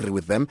don't agree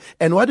with them.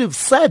 And what we've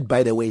said,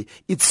 by the way,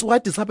 it's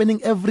what is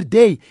happening every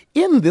day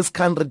in this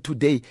country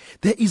today.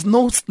 There is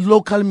no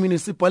local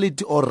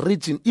municipality or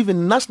region,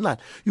 even national.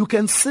 You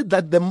can see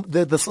that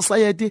the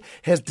society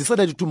has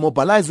decided to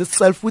mobilize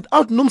itself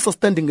without Numsa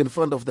standing in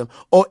front of them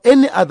or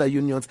any other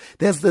unions.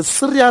 There's the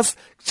serious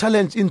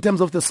challenge in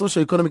terms of the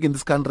socio-economic in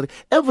this country.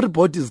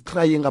 Everybody is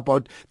crying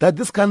about that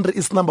this country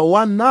is number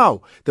one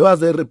now. There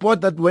was a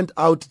report that went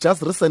out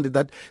just recently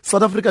that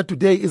South Africa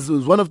today is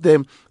one of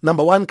the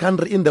number one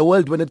country in the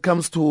world when it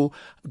comes to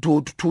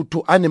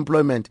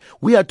unemployment.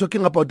 We are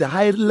talking about the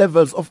high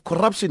levels of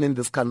corruption in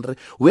this country.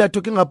 We are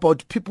talking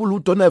about people who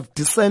don't have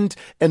decent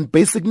and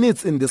basic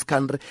needs in this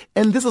country.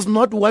 And this is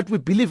not what we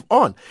believe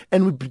on.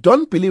 And we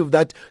don't believe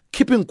that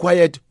keeping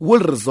quiet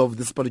will resolve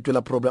this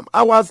particular problem.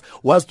 Ours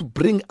was to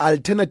bring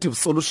alternative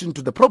solution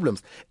to the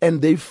problems.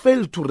 And they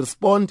failed to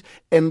respond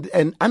and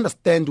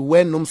understand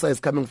where Numsa is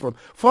coming from.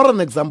 For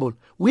an example,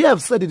 we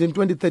have said it in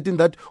 2013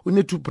 that we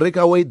need to break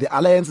away. The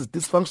alliance is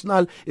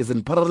dysfunctional, is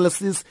in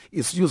paralysis,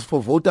 is used for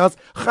voters.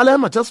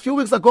 Kgalema, just a few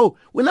weeks ago,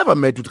 we never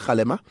met with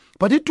Kgalema,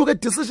 but he took a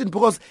decision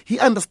because he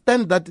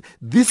understands that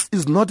this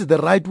is not the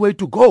right way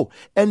to go.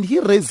 And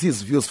he raised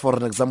his views, for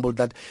an example,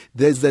 that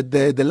there's the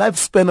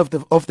lifespan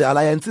of the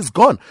alliance is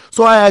gone.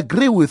 So I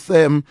agree with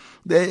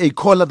a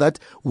caller that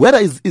whether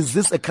is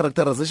this a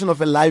characterization of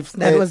a life?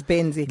 That was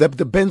Benzi.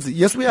 The Benzi.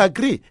 Yes, we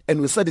agree.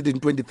 And we said it in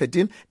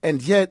 2013.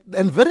 And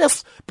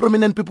various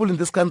prominent people in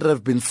this country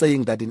have been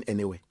saying that in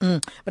any way.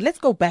 But let's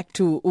go back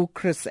to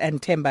Chris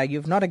and Temba.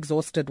 You've not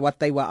exhausted what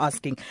they were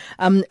asking.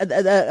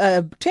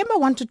 Temba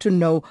wanted to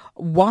know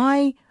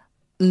why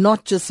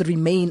not just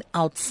remain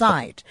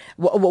outside.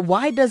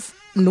 Why does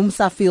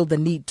Numsa feel the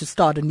need to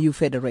start a new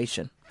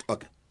federation?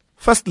 Okay.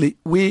 Firstly,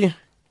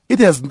 it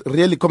has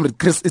really, Comrade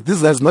Chris,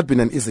 this has not been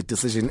an easy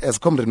decision, as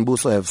Comrade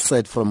Mbuso have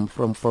said from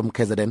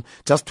KZN,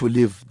 just to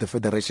leave the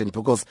federation,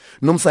 because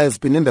Numsa has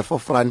been in the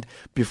forefront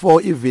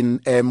before even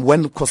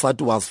when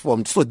Cosatu was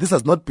formed. So this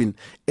has not been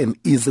an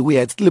easy. We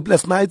had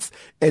sleepless nights,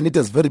 and it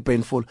is very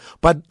painful.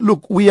 But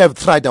look, we have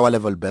tried our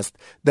level best.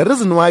 The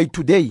reason why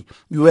today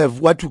you have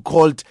what we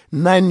called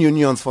 9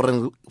 unions, for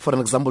an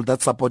example,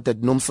 that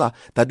supported Numsa,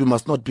 that we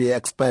must not be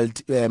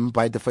expelled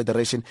by the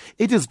federation,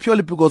 it is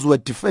purely because we're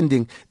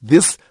defending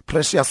this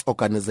precious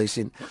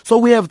organization. So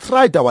we have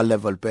tried our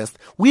level best.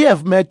 We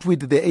have met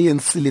with the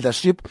ANC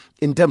leadership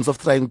in terms of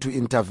trying to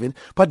intervene.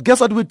 But guess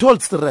what we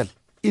told Cyril?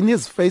 in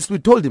his face, we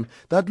told him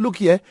that, look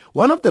here,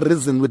 one of the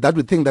reasons that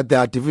we think that there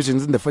are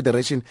divisions in the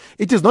federation,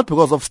 it is not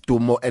because of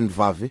Stumo and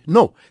Vavi.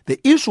 No, the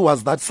issue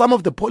was that some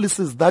of the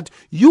policies that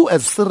you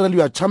as Cyril,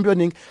 you are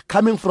championing,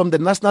 coming from the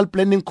National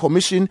Planning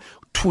Commission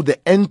to the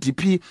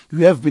NDP,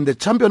 you have been the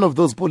champion of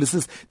those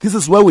policies. This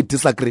is where we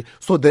disagree.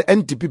 So the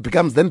NDP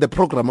becomes then the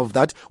program of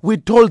that. We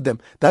told them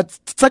that,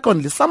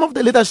 secondly, some of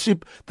the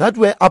leadership that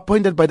were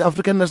appointed by the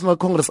African National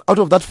Congress out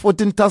of that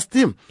 14-task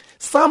team,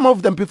 some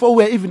of them, before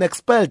we were even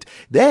expelled,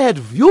 they had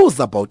views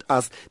about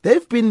us.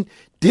 They've been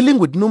dealing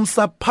with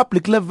Numsa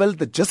public level,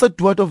 the Jesse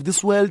Duarte of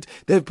this world.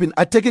 They've been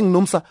attacking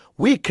Numsa.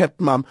 We kept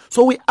mum.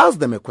 So we asked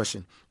them a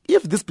question.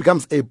 If this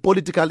becomes a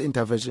political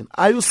intervention,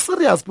 are you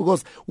serious?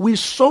 Because we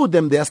showed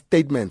them their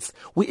statements.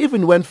 We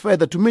even went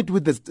further to meet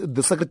with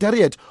the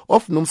secretariat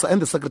of Numsa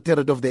and the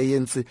secretariat of the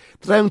ANC,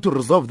 trying to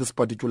resolve this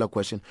particular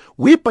question.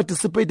 We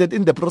participated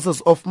in the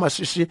process of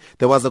Mashishi.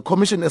 There was a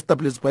commission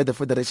established by the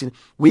Federation.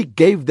 We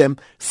gave them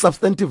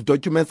substantive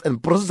documents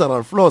and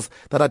procedural flaws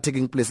that are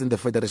taking place in the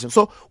Federation.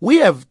 So we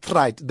have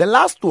tried. The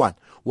last one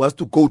was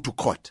to go to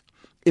court.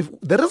 If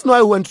the reason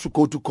why we went to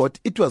go to court,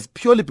 it was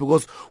purely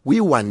because we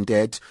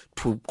wanted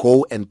to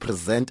go and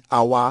present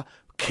our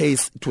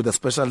case to the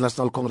Special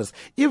National Congress.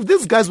 If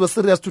these guys were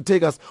serious to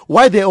take us,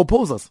 why they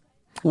oppose us?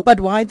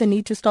 But why the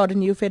need to start a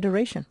new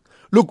federation?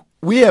 Look,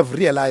 we have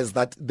realized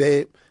that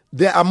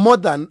there are more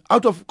than,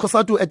 out of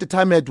Cosatu at the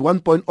time had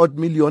 1.8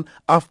 million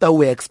after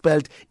we were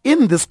expelled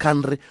in this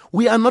country.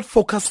 We are not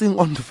focusing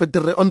on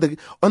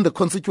the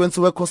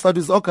constituency where Cosatu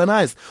is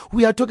organized.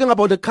 We are talking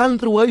about a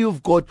country where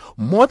you've got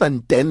more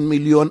than 10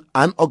 million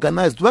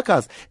unorganized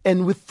workers.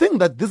 And we think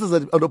that this is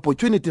an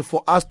opportunity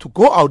for us to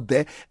go out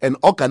there and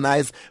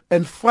organize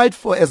and fight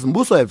for, as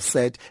Mbuso have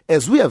said,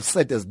 as we have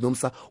said as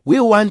Numsa, we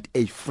want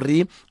a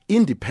free,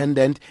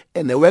 independent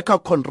and a worker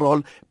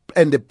control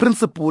and the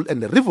principle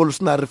and the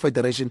revolutionary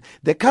federation.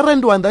 The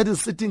current one that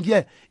is sitting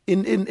here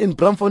in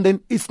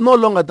Braamfontein is no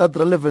longer that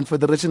relevant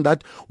federation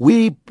that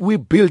we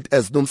built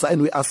as Numsa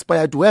and we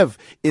aspire to have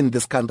in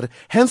this country.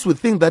 Hence, we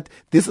think that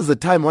this is a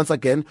time once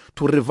again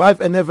to revive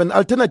and have an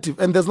alternative.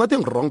 And there's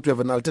nothing wrong to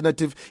have an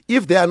alternative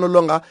if they are no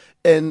longer,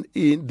 and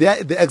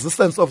the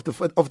existence of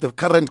the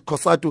current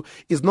Cosatu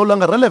is no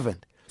longer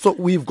relevant. So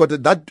we've got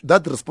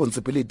that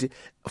responsibility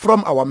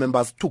from our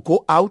members to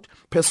go out,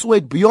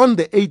 persuade beyond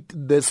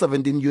the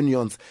 17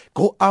 unions,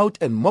 go out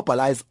and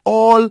mobilize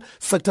all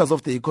sectors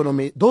of the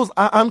economy. Those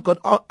are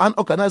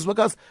unorganized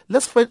workers.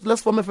 Let's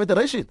form a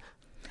federation.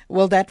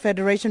 Will that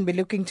federation be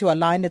looking to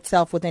align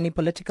itself with any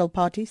political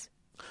parties?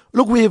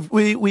 Look, we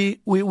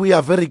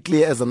are very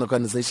clear as an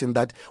organization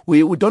that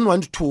we don't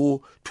want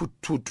to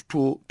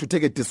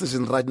take a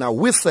decision right now.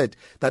 We said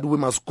that we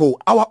must go.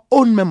 Our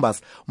own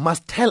members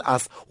must tell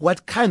us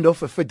what kind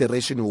of a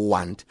federation we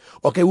want.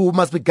 Okay, we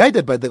must be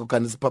guided by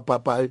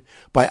the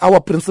by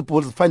our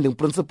principles, finding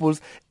principles,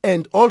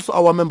 and also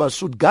our members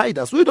should guide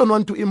us. We don't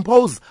want to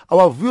impose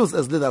our views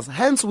as leaders.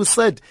 Hence, we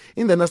said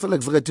in the National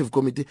Executive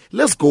Committee,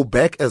 let's go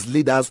back as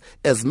leaders,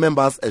 as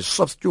members, as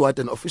shop stewards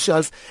and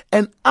officials,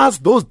 and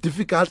ask those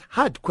difficult,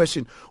 hard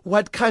question,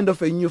 what kind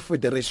of a new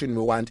federation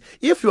we want.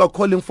 If you are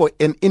calling for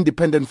an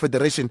independent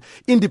federation,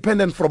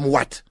 independent from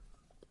what?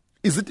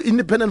 Is it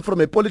independent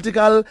from a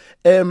political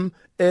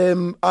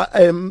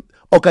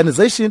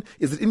organization?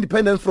 Is it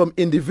independent from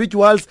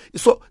individuals?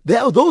 So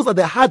those are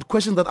the hard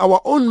questions that our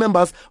own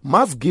members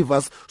must give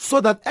us, so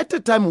that at the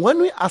time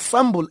when we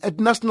assemble at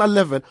national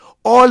level,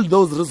 all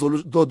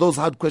those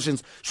hard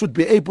questions should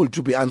be able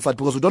to be answered,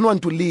 because we don't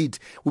want to lead.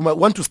 We might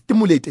want to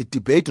stimulate a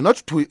debate, not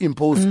to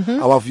impose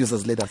our views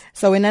as leaders.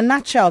 So in a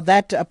nutshell,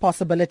 that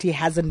possibility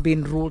hasn't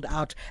been ruled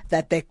out,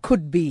 that there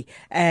could be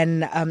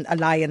an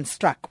alliance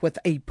struck with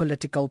a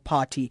political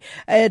party.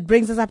 It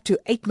brings us up to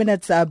 8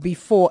 minutes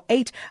before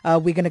 8.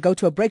 We're going to go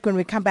to a break. When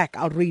we come back,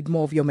 I'll read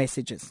more of your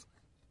messages.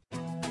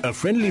 A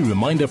friendly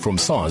reminder from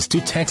SARS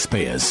to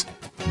taxpayers.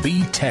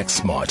 Be tax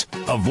smart.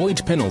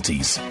 Avoid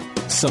penalties.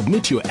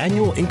 Submit your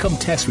annual income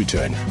tax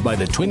return by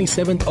the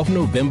 27th of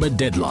November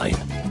deadline.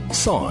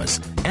 SARS,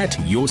 at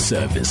your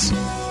service.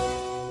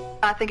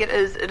 I think it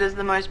is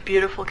the most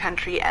beautiful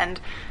country, and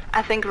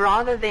I think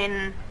rather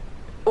than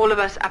all of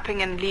us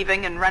upping and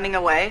leaving and running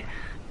away,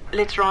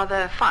 let's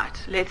rather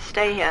fight. Let's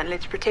stay here and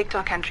let's protect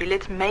our country.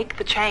 Let's make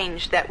the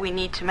change that we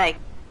need to make.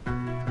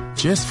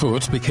 Jess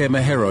Foot became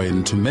a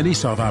heroine to many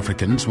South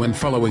Africans when,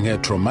 following her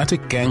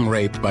traumatic gang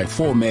rape by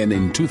 4 men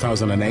in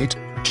 2008,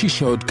 she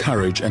showed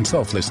courage and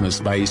selflessness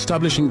by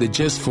establishing the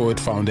Jess Foot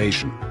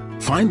Foundation.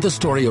 Find the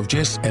story of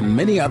Jess and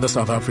many other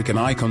South African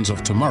icons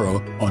of tomorrow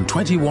on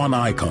 21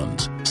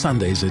 Icons,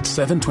 Sundays at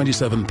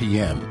 7:27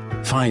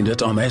 p.m. Find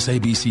it on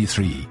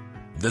SABC3.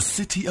 The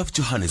city of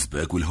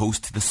Johannesburg will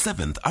host the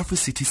 7th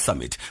AfroCity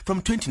Summit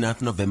from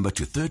 29th November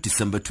to 3rd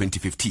December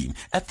 2015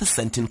 at the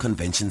Sandton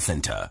Convention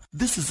Center.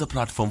 This is a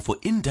platform for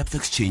in-depth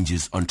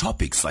exchanges on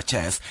topics such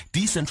as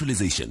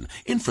decentralization,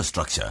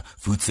 infrastructure,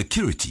 food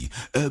security,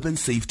 urban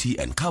safety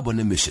and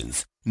carbon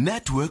emissions.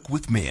 Network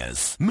with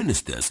mayors,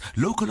 ministers,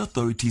 local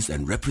authorities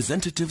and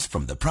representatives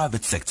from the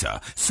private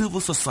sector,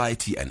 civil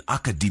society and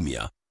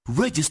academia.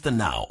 Register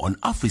now on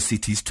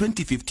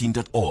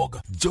africities2015.org.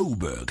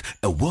 Joburg,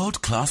 a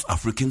world-class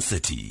African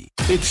city.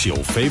 It's your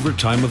favorite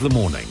time of the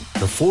morning.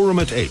 The Forum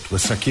at 8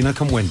 with Sakina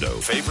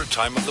Kamwendo. Favorite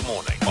time of the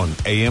morning on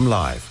AM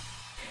Live.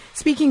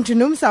 Speaking to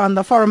Numsa on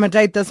the Forum at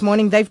 8 this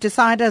morning, they've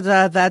decided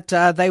that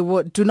they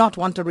do not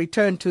want to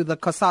return to the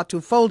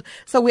Cosatu fold.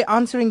 So we're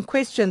answering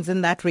questions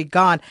in that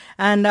regard.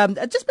 And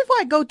just before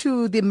I go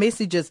to the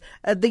messages,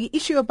 the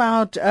issue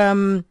about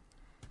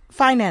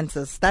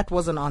finances, that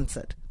wasn't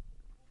answered.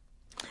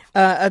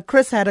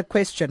 Chris had a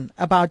question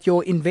about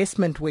your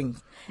investment wing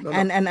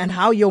and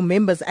how your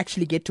members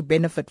actually get to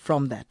benefit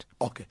from that.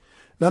 Okay.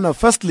 No.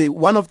 Firstly,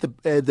 one of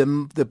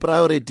the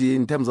priority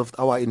in terms of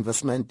our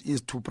investment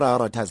is to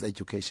prioritize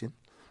education.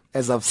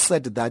 As I've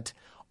said that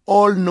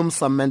all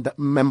Numsa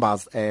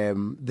members,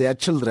 their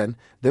children,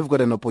 they've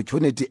got an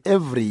opportunity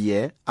every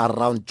year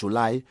around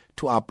July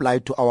to apply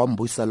to our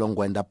Mbuyiselo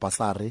Ngwenda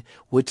bursary,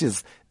 which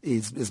is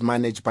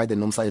managed by the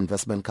Numsa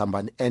Investment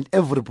Company, and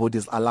everybody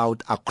is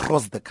allowed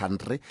across the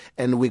country,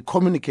 and we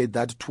communicate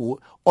that to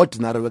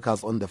ordinary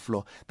workers on the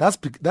floor.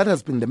 That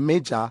has been the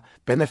major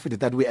benefit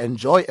that we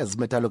enjoy as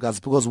metal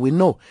workers, because we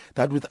know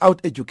that without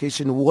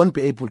education we won't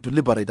be able to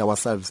liberate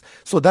ourselves.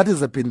 So that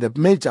has been the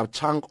major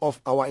chunk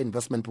of our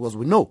investment, because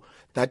we know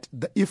that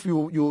if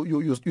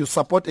you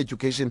support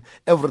education,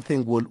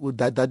 everything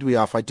that we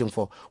are fighting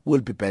for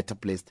will be better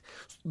placed.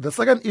 The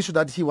second issue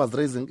that he was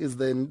raising is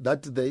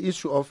the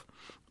issue of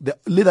the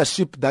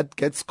leadership that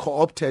gets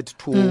co-opted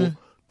by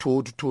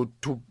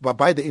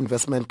the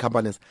investment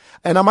companies.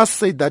 And I must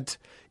say that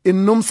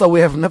in Numsa,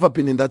 we have never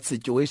been in that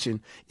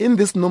situation. In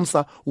this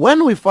Numsa,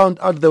 when we found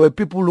out there were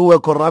people who were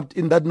corrupt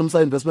in that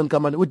Numsa investment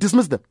company, we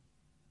dismissed them.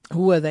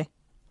 Who were they?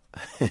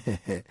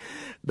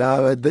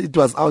 Now, it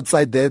was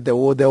outside there. The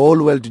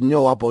whole world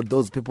knew about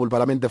those people.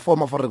 But I mean,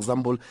 for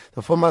example,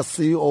 the former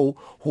CEO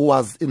who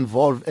was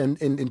involved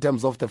in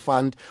terms of the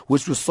fund,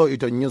 which we saw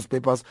it on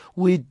newspapers,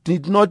 we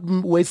did not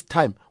waste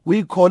time.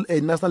 We called a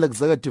National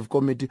Executive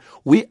Committee.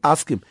 We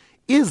asked him,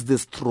 is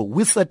this true?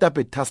 We set up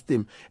a task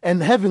team.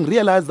 And having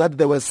realized that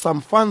there were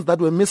some funds that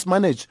were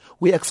mismanaged,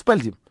 we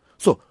expelled him.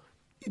 So,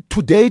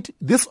 to date,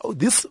 this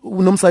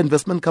Numsa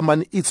investment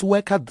company is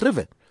worker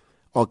driven.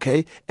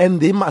 Okay, and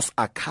they must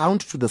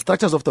account to the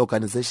structures of the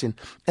organization,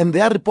 and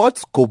their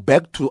reports go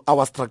back to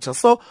our structure.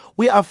 So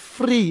we are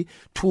free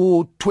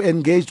to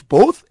engage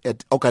both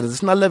at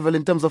organizational level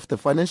in terms of the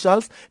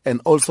financials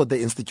and also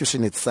the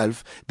institution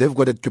itself. They've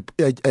got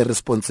a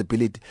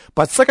responsibility.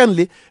 But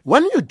secondly,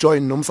 when you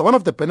join Numsa, one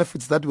of the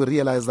benefits that we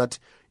realize that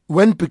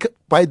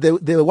by the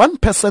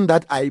 1%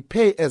 that I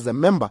pay as a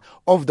member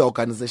of the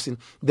organization,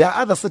 there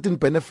are other certain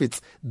benefits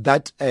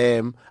that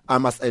I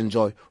must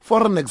enjoy.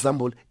 For an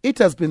example, it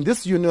has been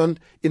this union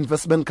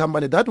investment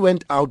company that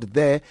went out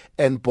there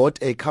and bought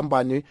a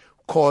company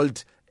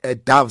called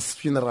Dove's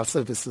Funeral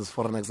Services,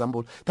 for an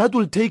example, that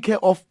will take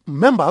care of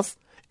members,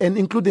 and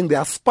including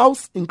their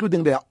spouse,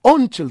 including their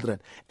own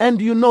children.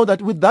 And you know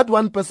that with that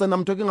 1%,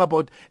 I'm talking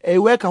about a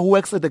worker who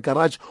works at the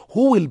garage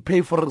who will pay,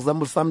 for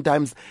example,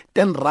 sometimes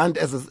 10 rand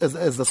as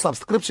a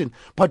subscription.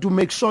 But to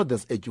make sure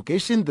there's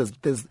education,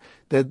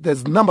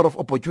 there's number of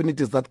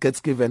opportunities that gets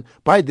given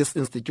by this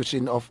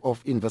institution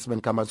of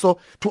investment company. So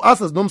to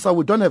us as Numsa,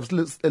 we don't have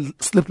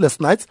sleepless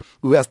nights.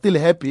 We are still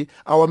happy.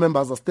 Our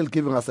members are still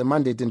giving us a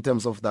mandate in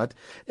terms of that.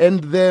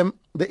 And the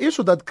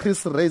issue that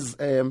Chris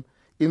raised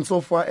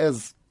insofar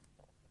as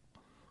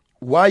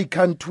why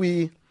can't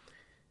we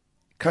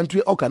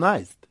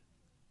organize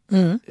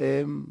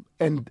and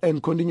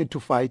continue to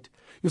fight?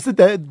 You see,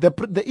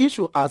 the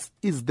issue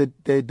is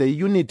the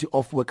unity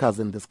of workers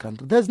in this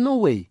country. There's no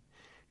way.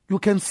 You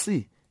can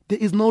see there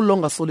is no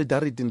longer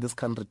solidarity in this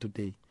country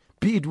today.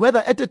 Be it whether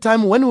at a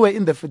time when we were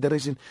in the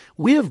federation,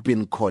 we have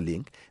been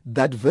calling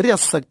that various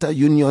sector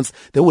unions,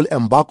 they will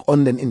embark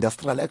on an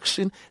industrial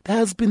action. There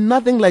has been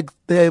nothing like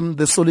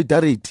the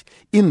solidarity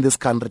in this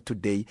country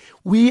today.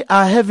 We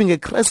are having a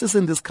crisis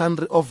in this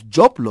country of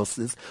job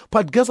losses.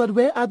 But guess what?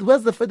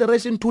 Where's the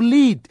federation to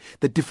lead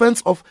the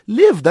defense of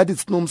leave that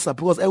it's Numsa?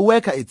 Because a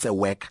worker, it's a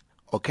worker.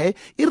 Okay,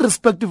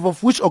 irrespective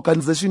of which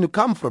organization you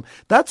come from.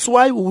 That's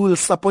why we will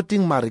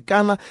supporting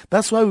Marikana.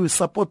 That's why we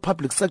support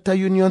public sector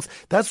unions.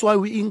 That's why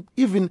we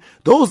even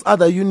those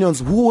other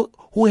unions who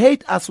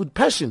hate us with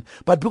passion,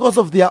 but because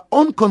of their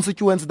own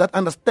constituents that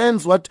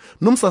understands what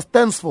Numsa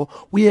stands for,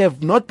 we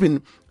have not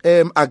been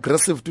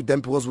aggressive to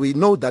them, because we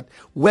know that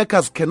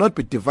workers cannot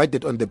be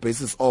divided on the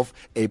basis of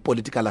a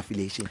political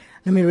affiliation.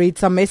 Let me read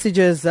some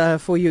messages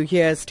for you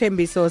here.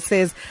 Stembiso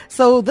says,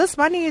 so this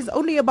money is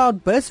only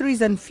about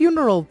bursaries and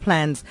funeral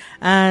plans.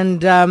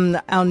 And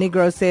El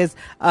Negro says,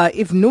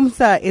 if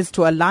Numsa is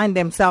to align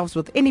themselves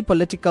with any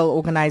political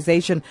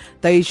organization,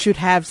 they should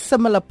have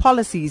similar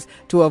policies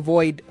to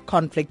avoid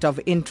conflict of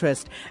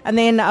interest. And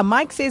then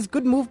Mike says,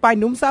 good move by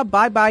Numsa.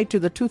 Bye-bye to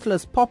the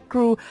toothless pop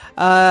crew.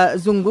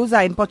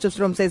 Zunguza in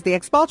Potchefstroom says, the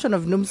expulsion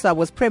of Numsa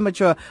was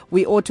premature.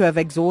 We ought to have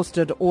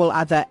exhausted all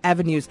other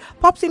avenues.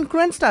 Pops in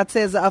Kroonstad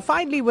says,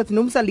 finally, with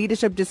Numsa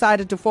leadership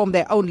decided to form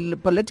their own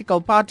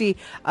political party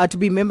to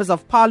be members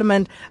of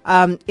parliament,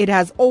 it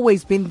has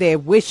always been their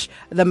wish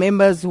the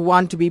members who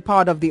want to be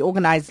part of the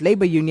organized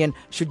labor union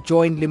should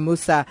join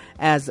Limusa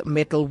as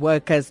metal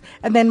workers.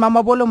 And then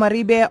Mamabolo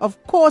Maribe, of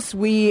course,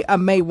 we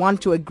may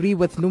want to agree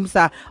with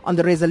Numsa on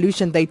the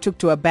resolution they took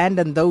to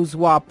abandon those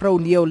who are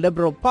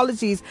pro-neoliberal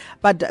policies,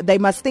 but they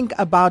must think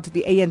about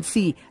the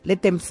ANC.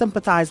 Let them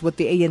sympathize with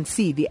the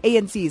ANC. The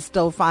ANC is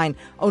still fine.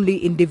 Only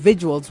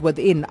individuals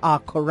within are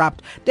corrupt.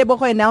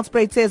 Tebogo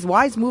Nelspruit says,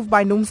 wise move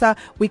by Numsa.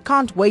 We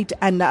can't wait,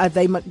 and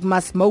they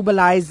must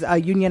mobilize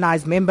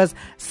unionized members.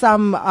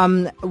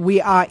 Some we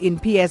are in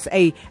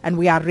PSA and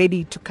we are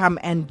ready to come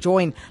and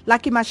join.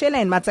 Lucky Mashele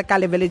in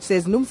Matsakale village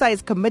says Numsa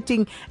is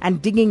committing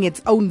and digging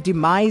its own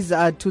demise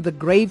to the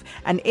grave.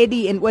 And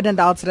Eddie in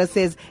Wedendalsra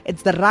says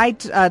it's the right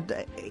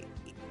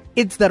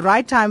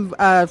time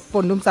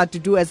for Numsa to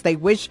do as they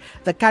wish.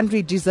 The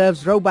country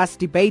deserves robust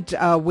debate,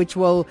 which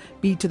will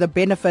be to the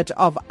benefit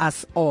of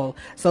us all.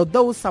 So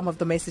those some of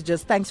the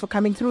messages. Thanks for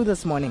coming through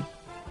this morning.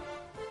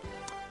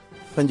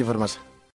 Thank you very much.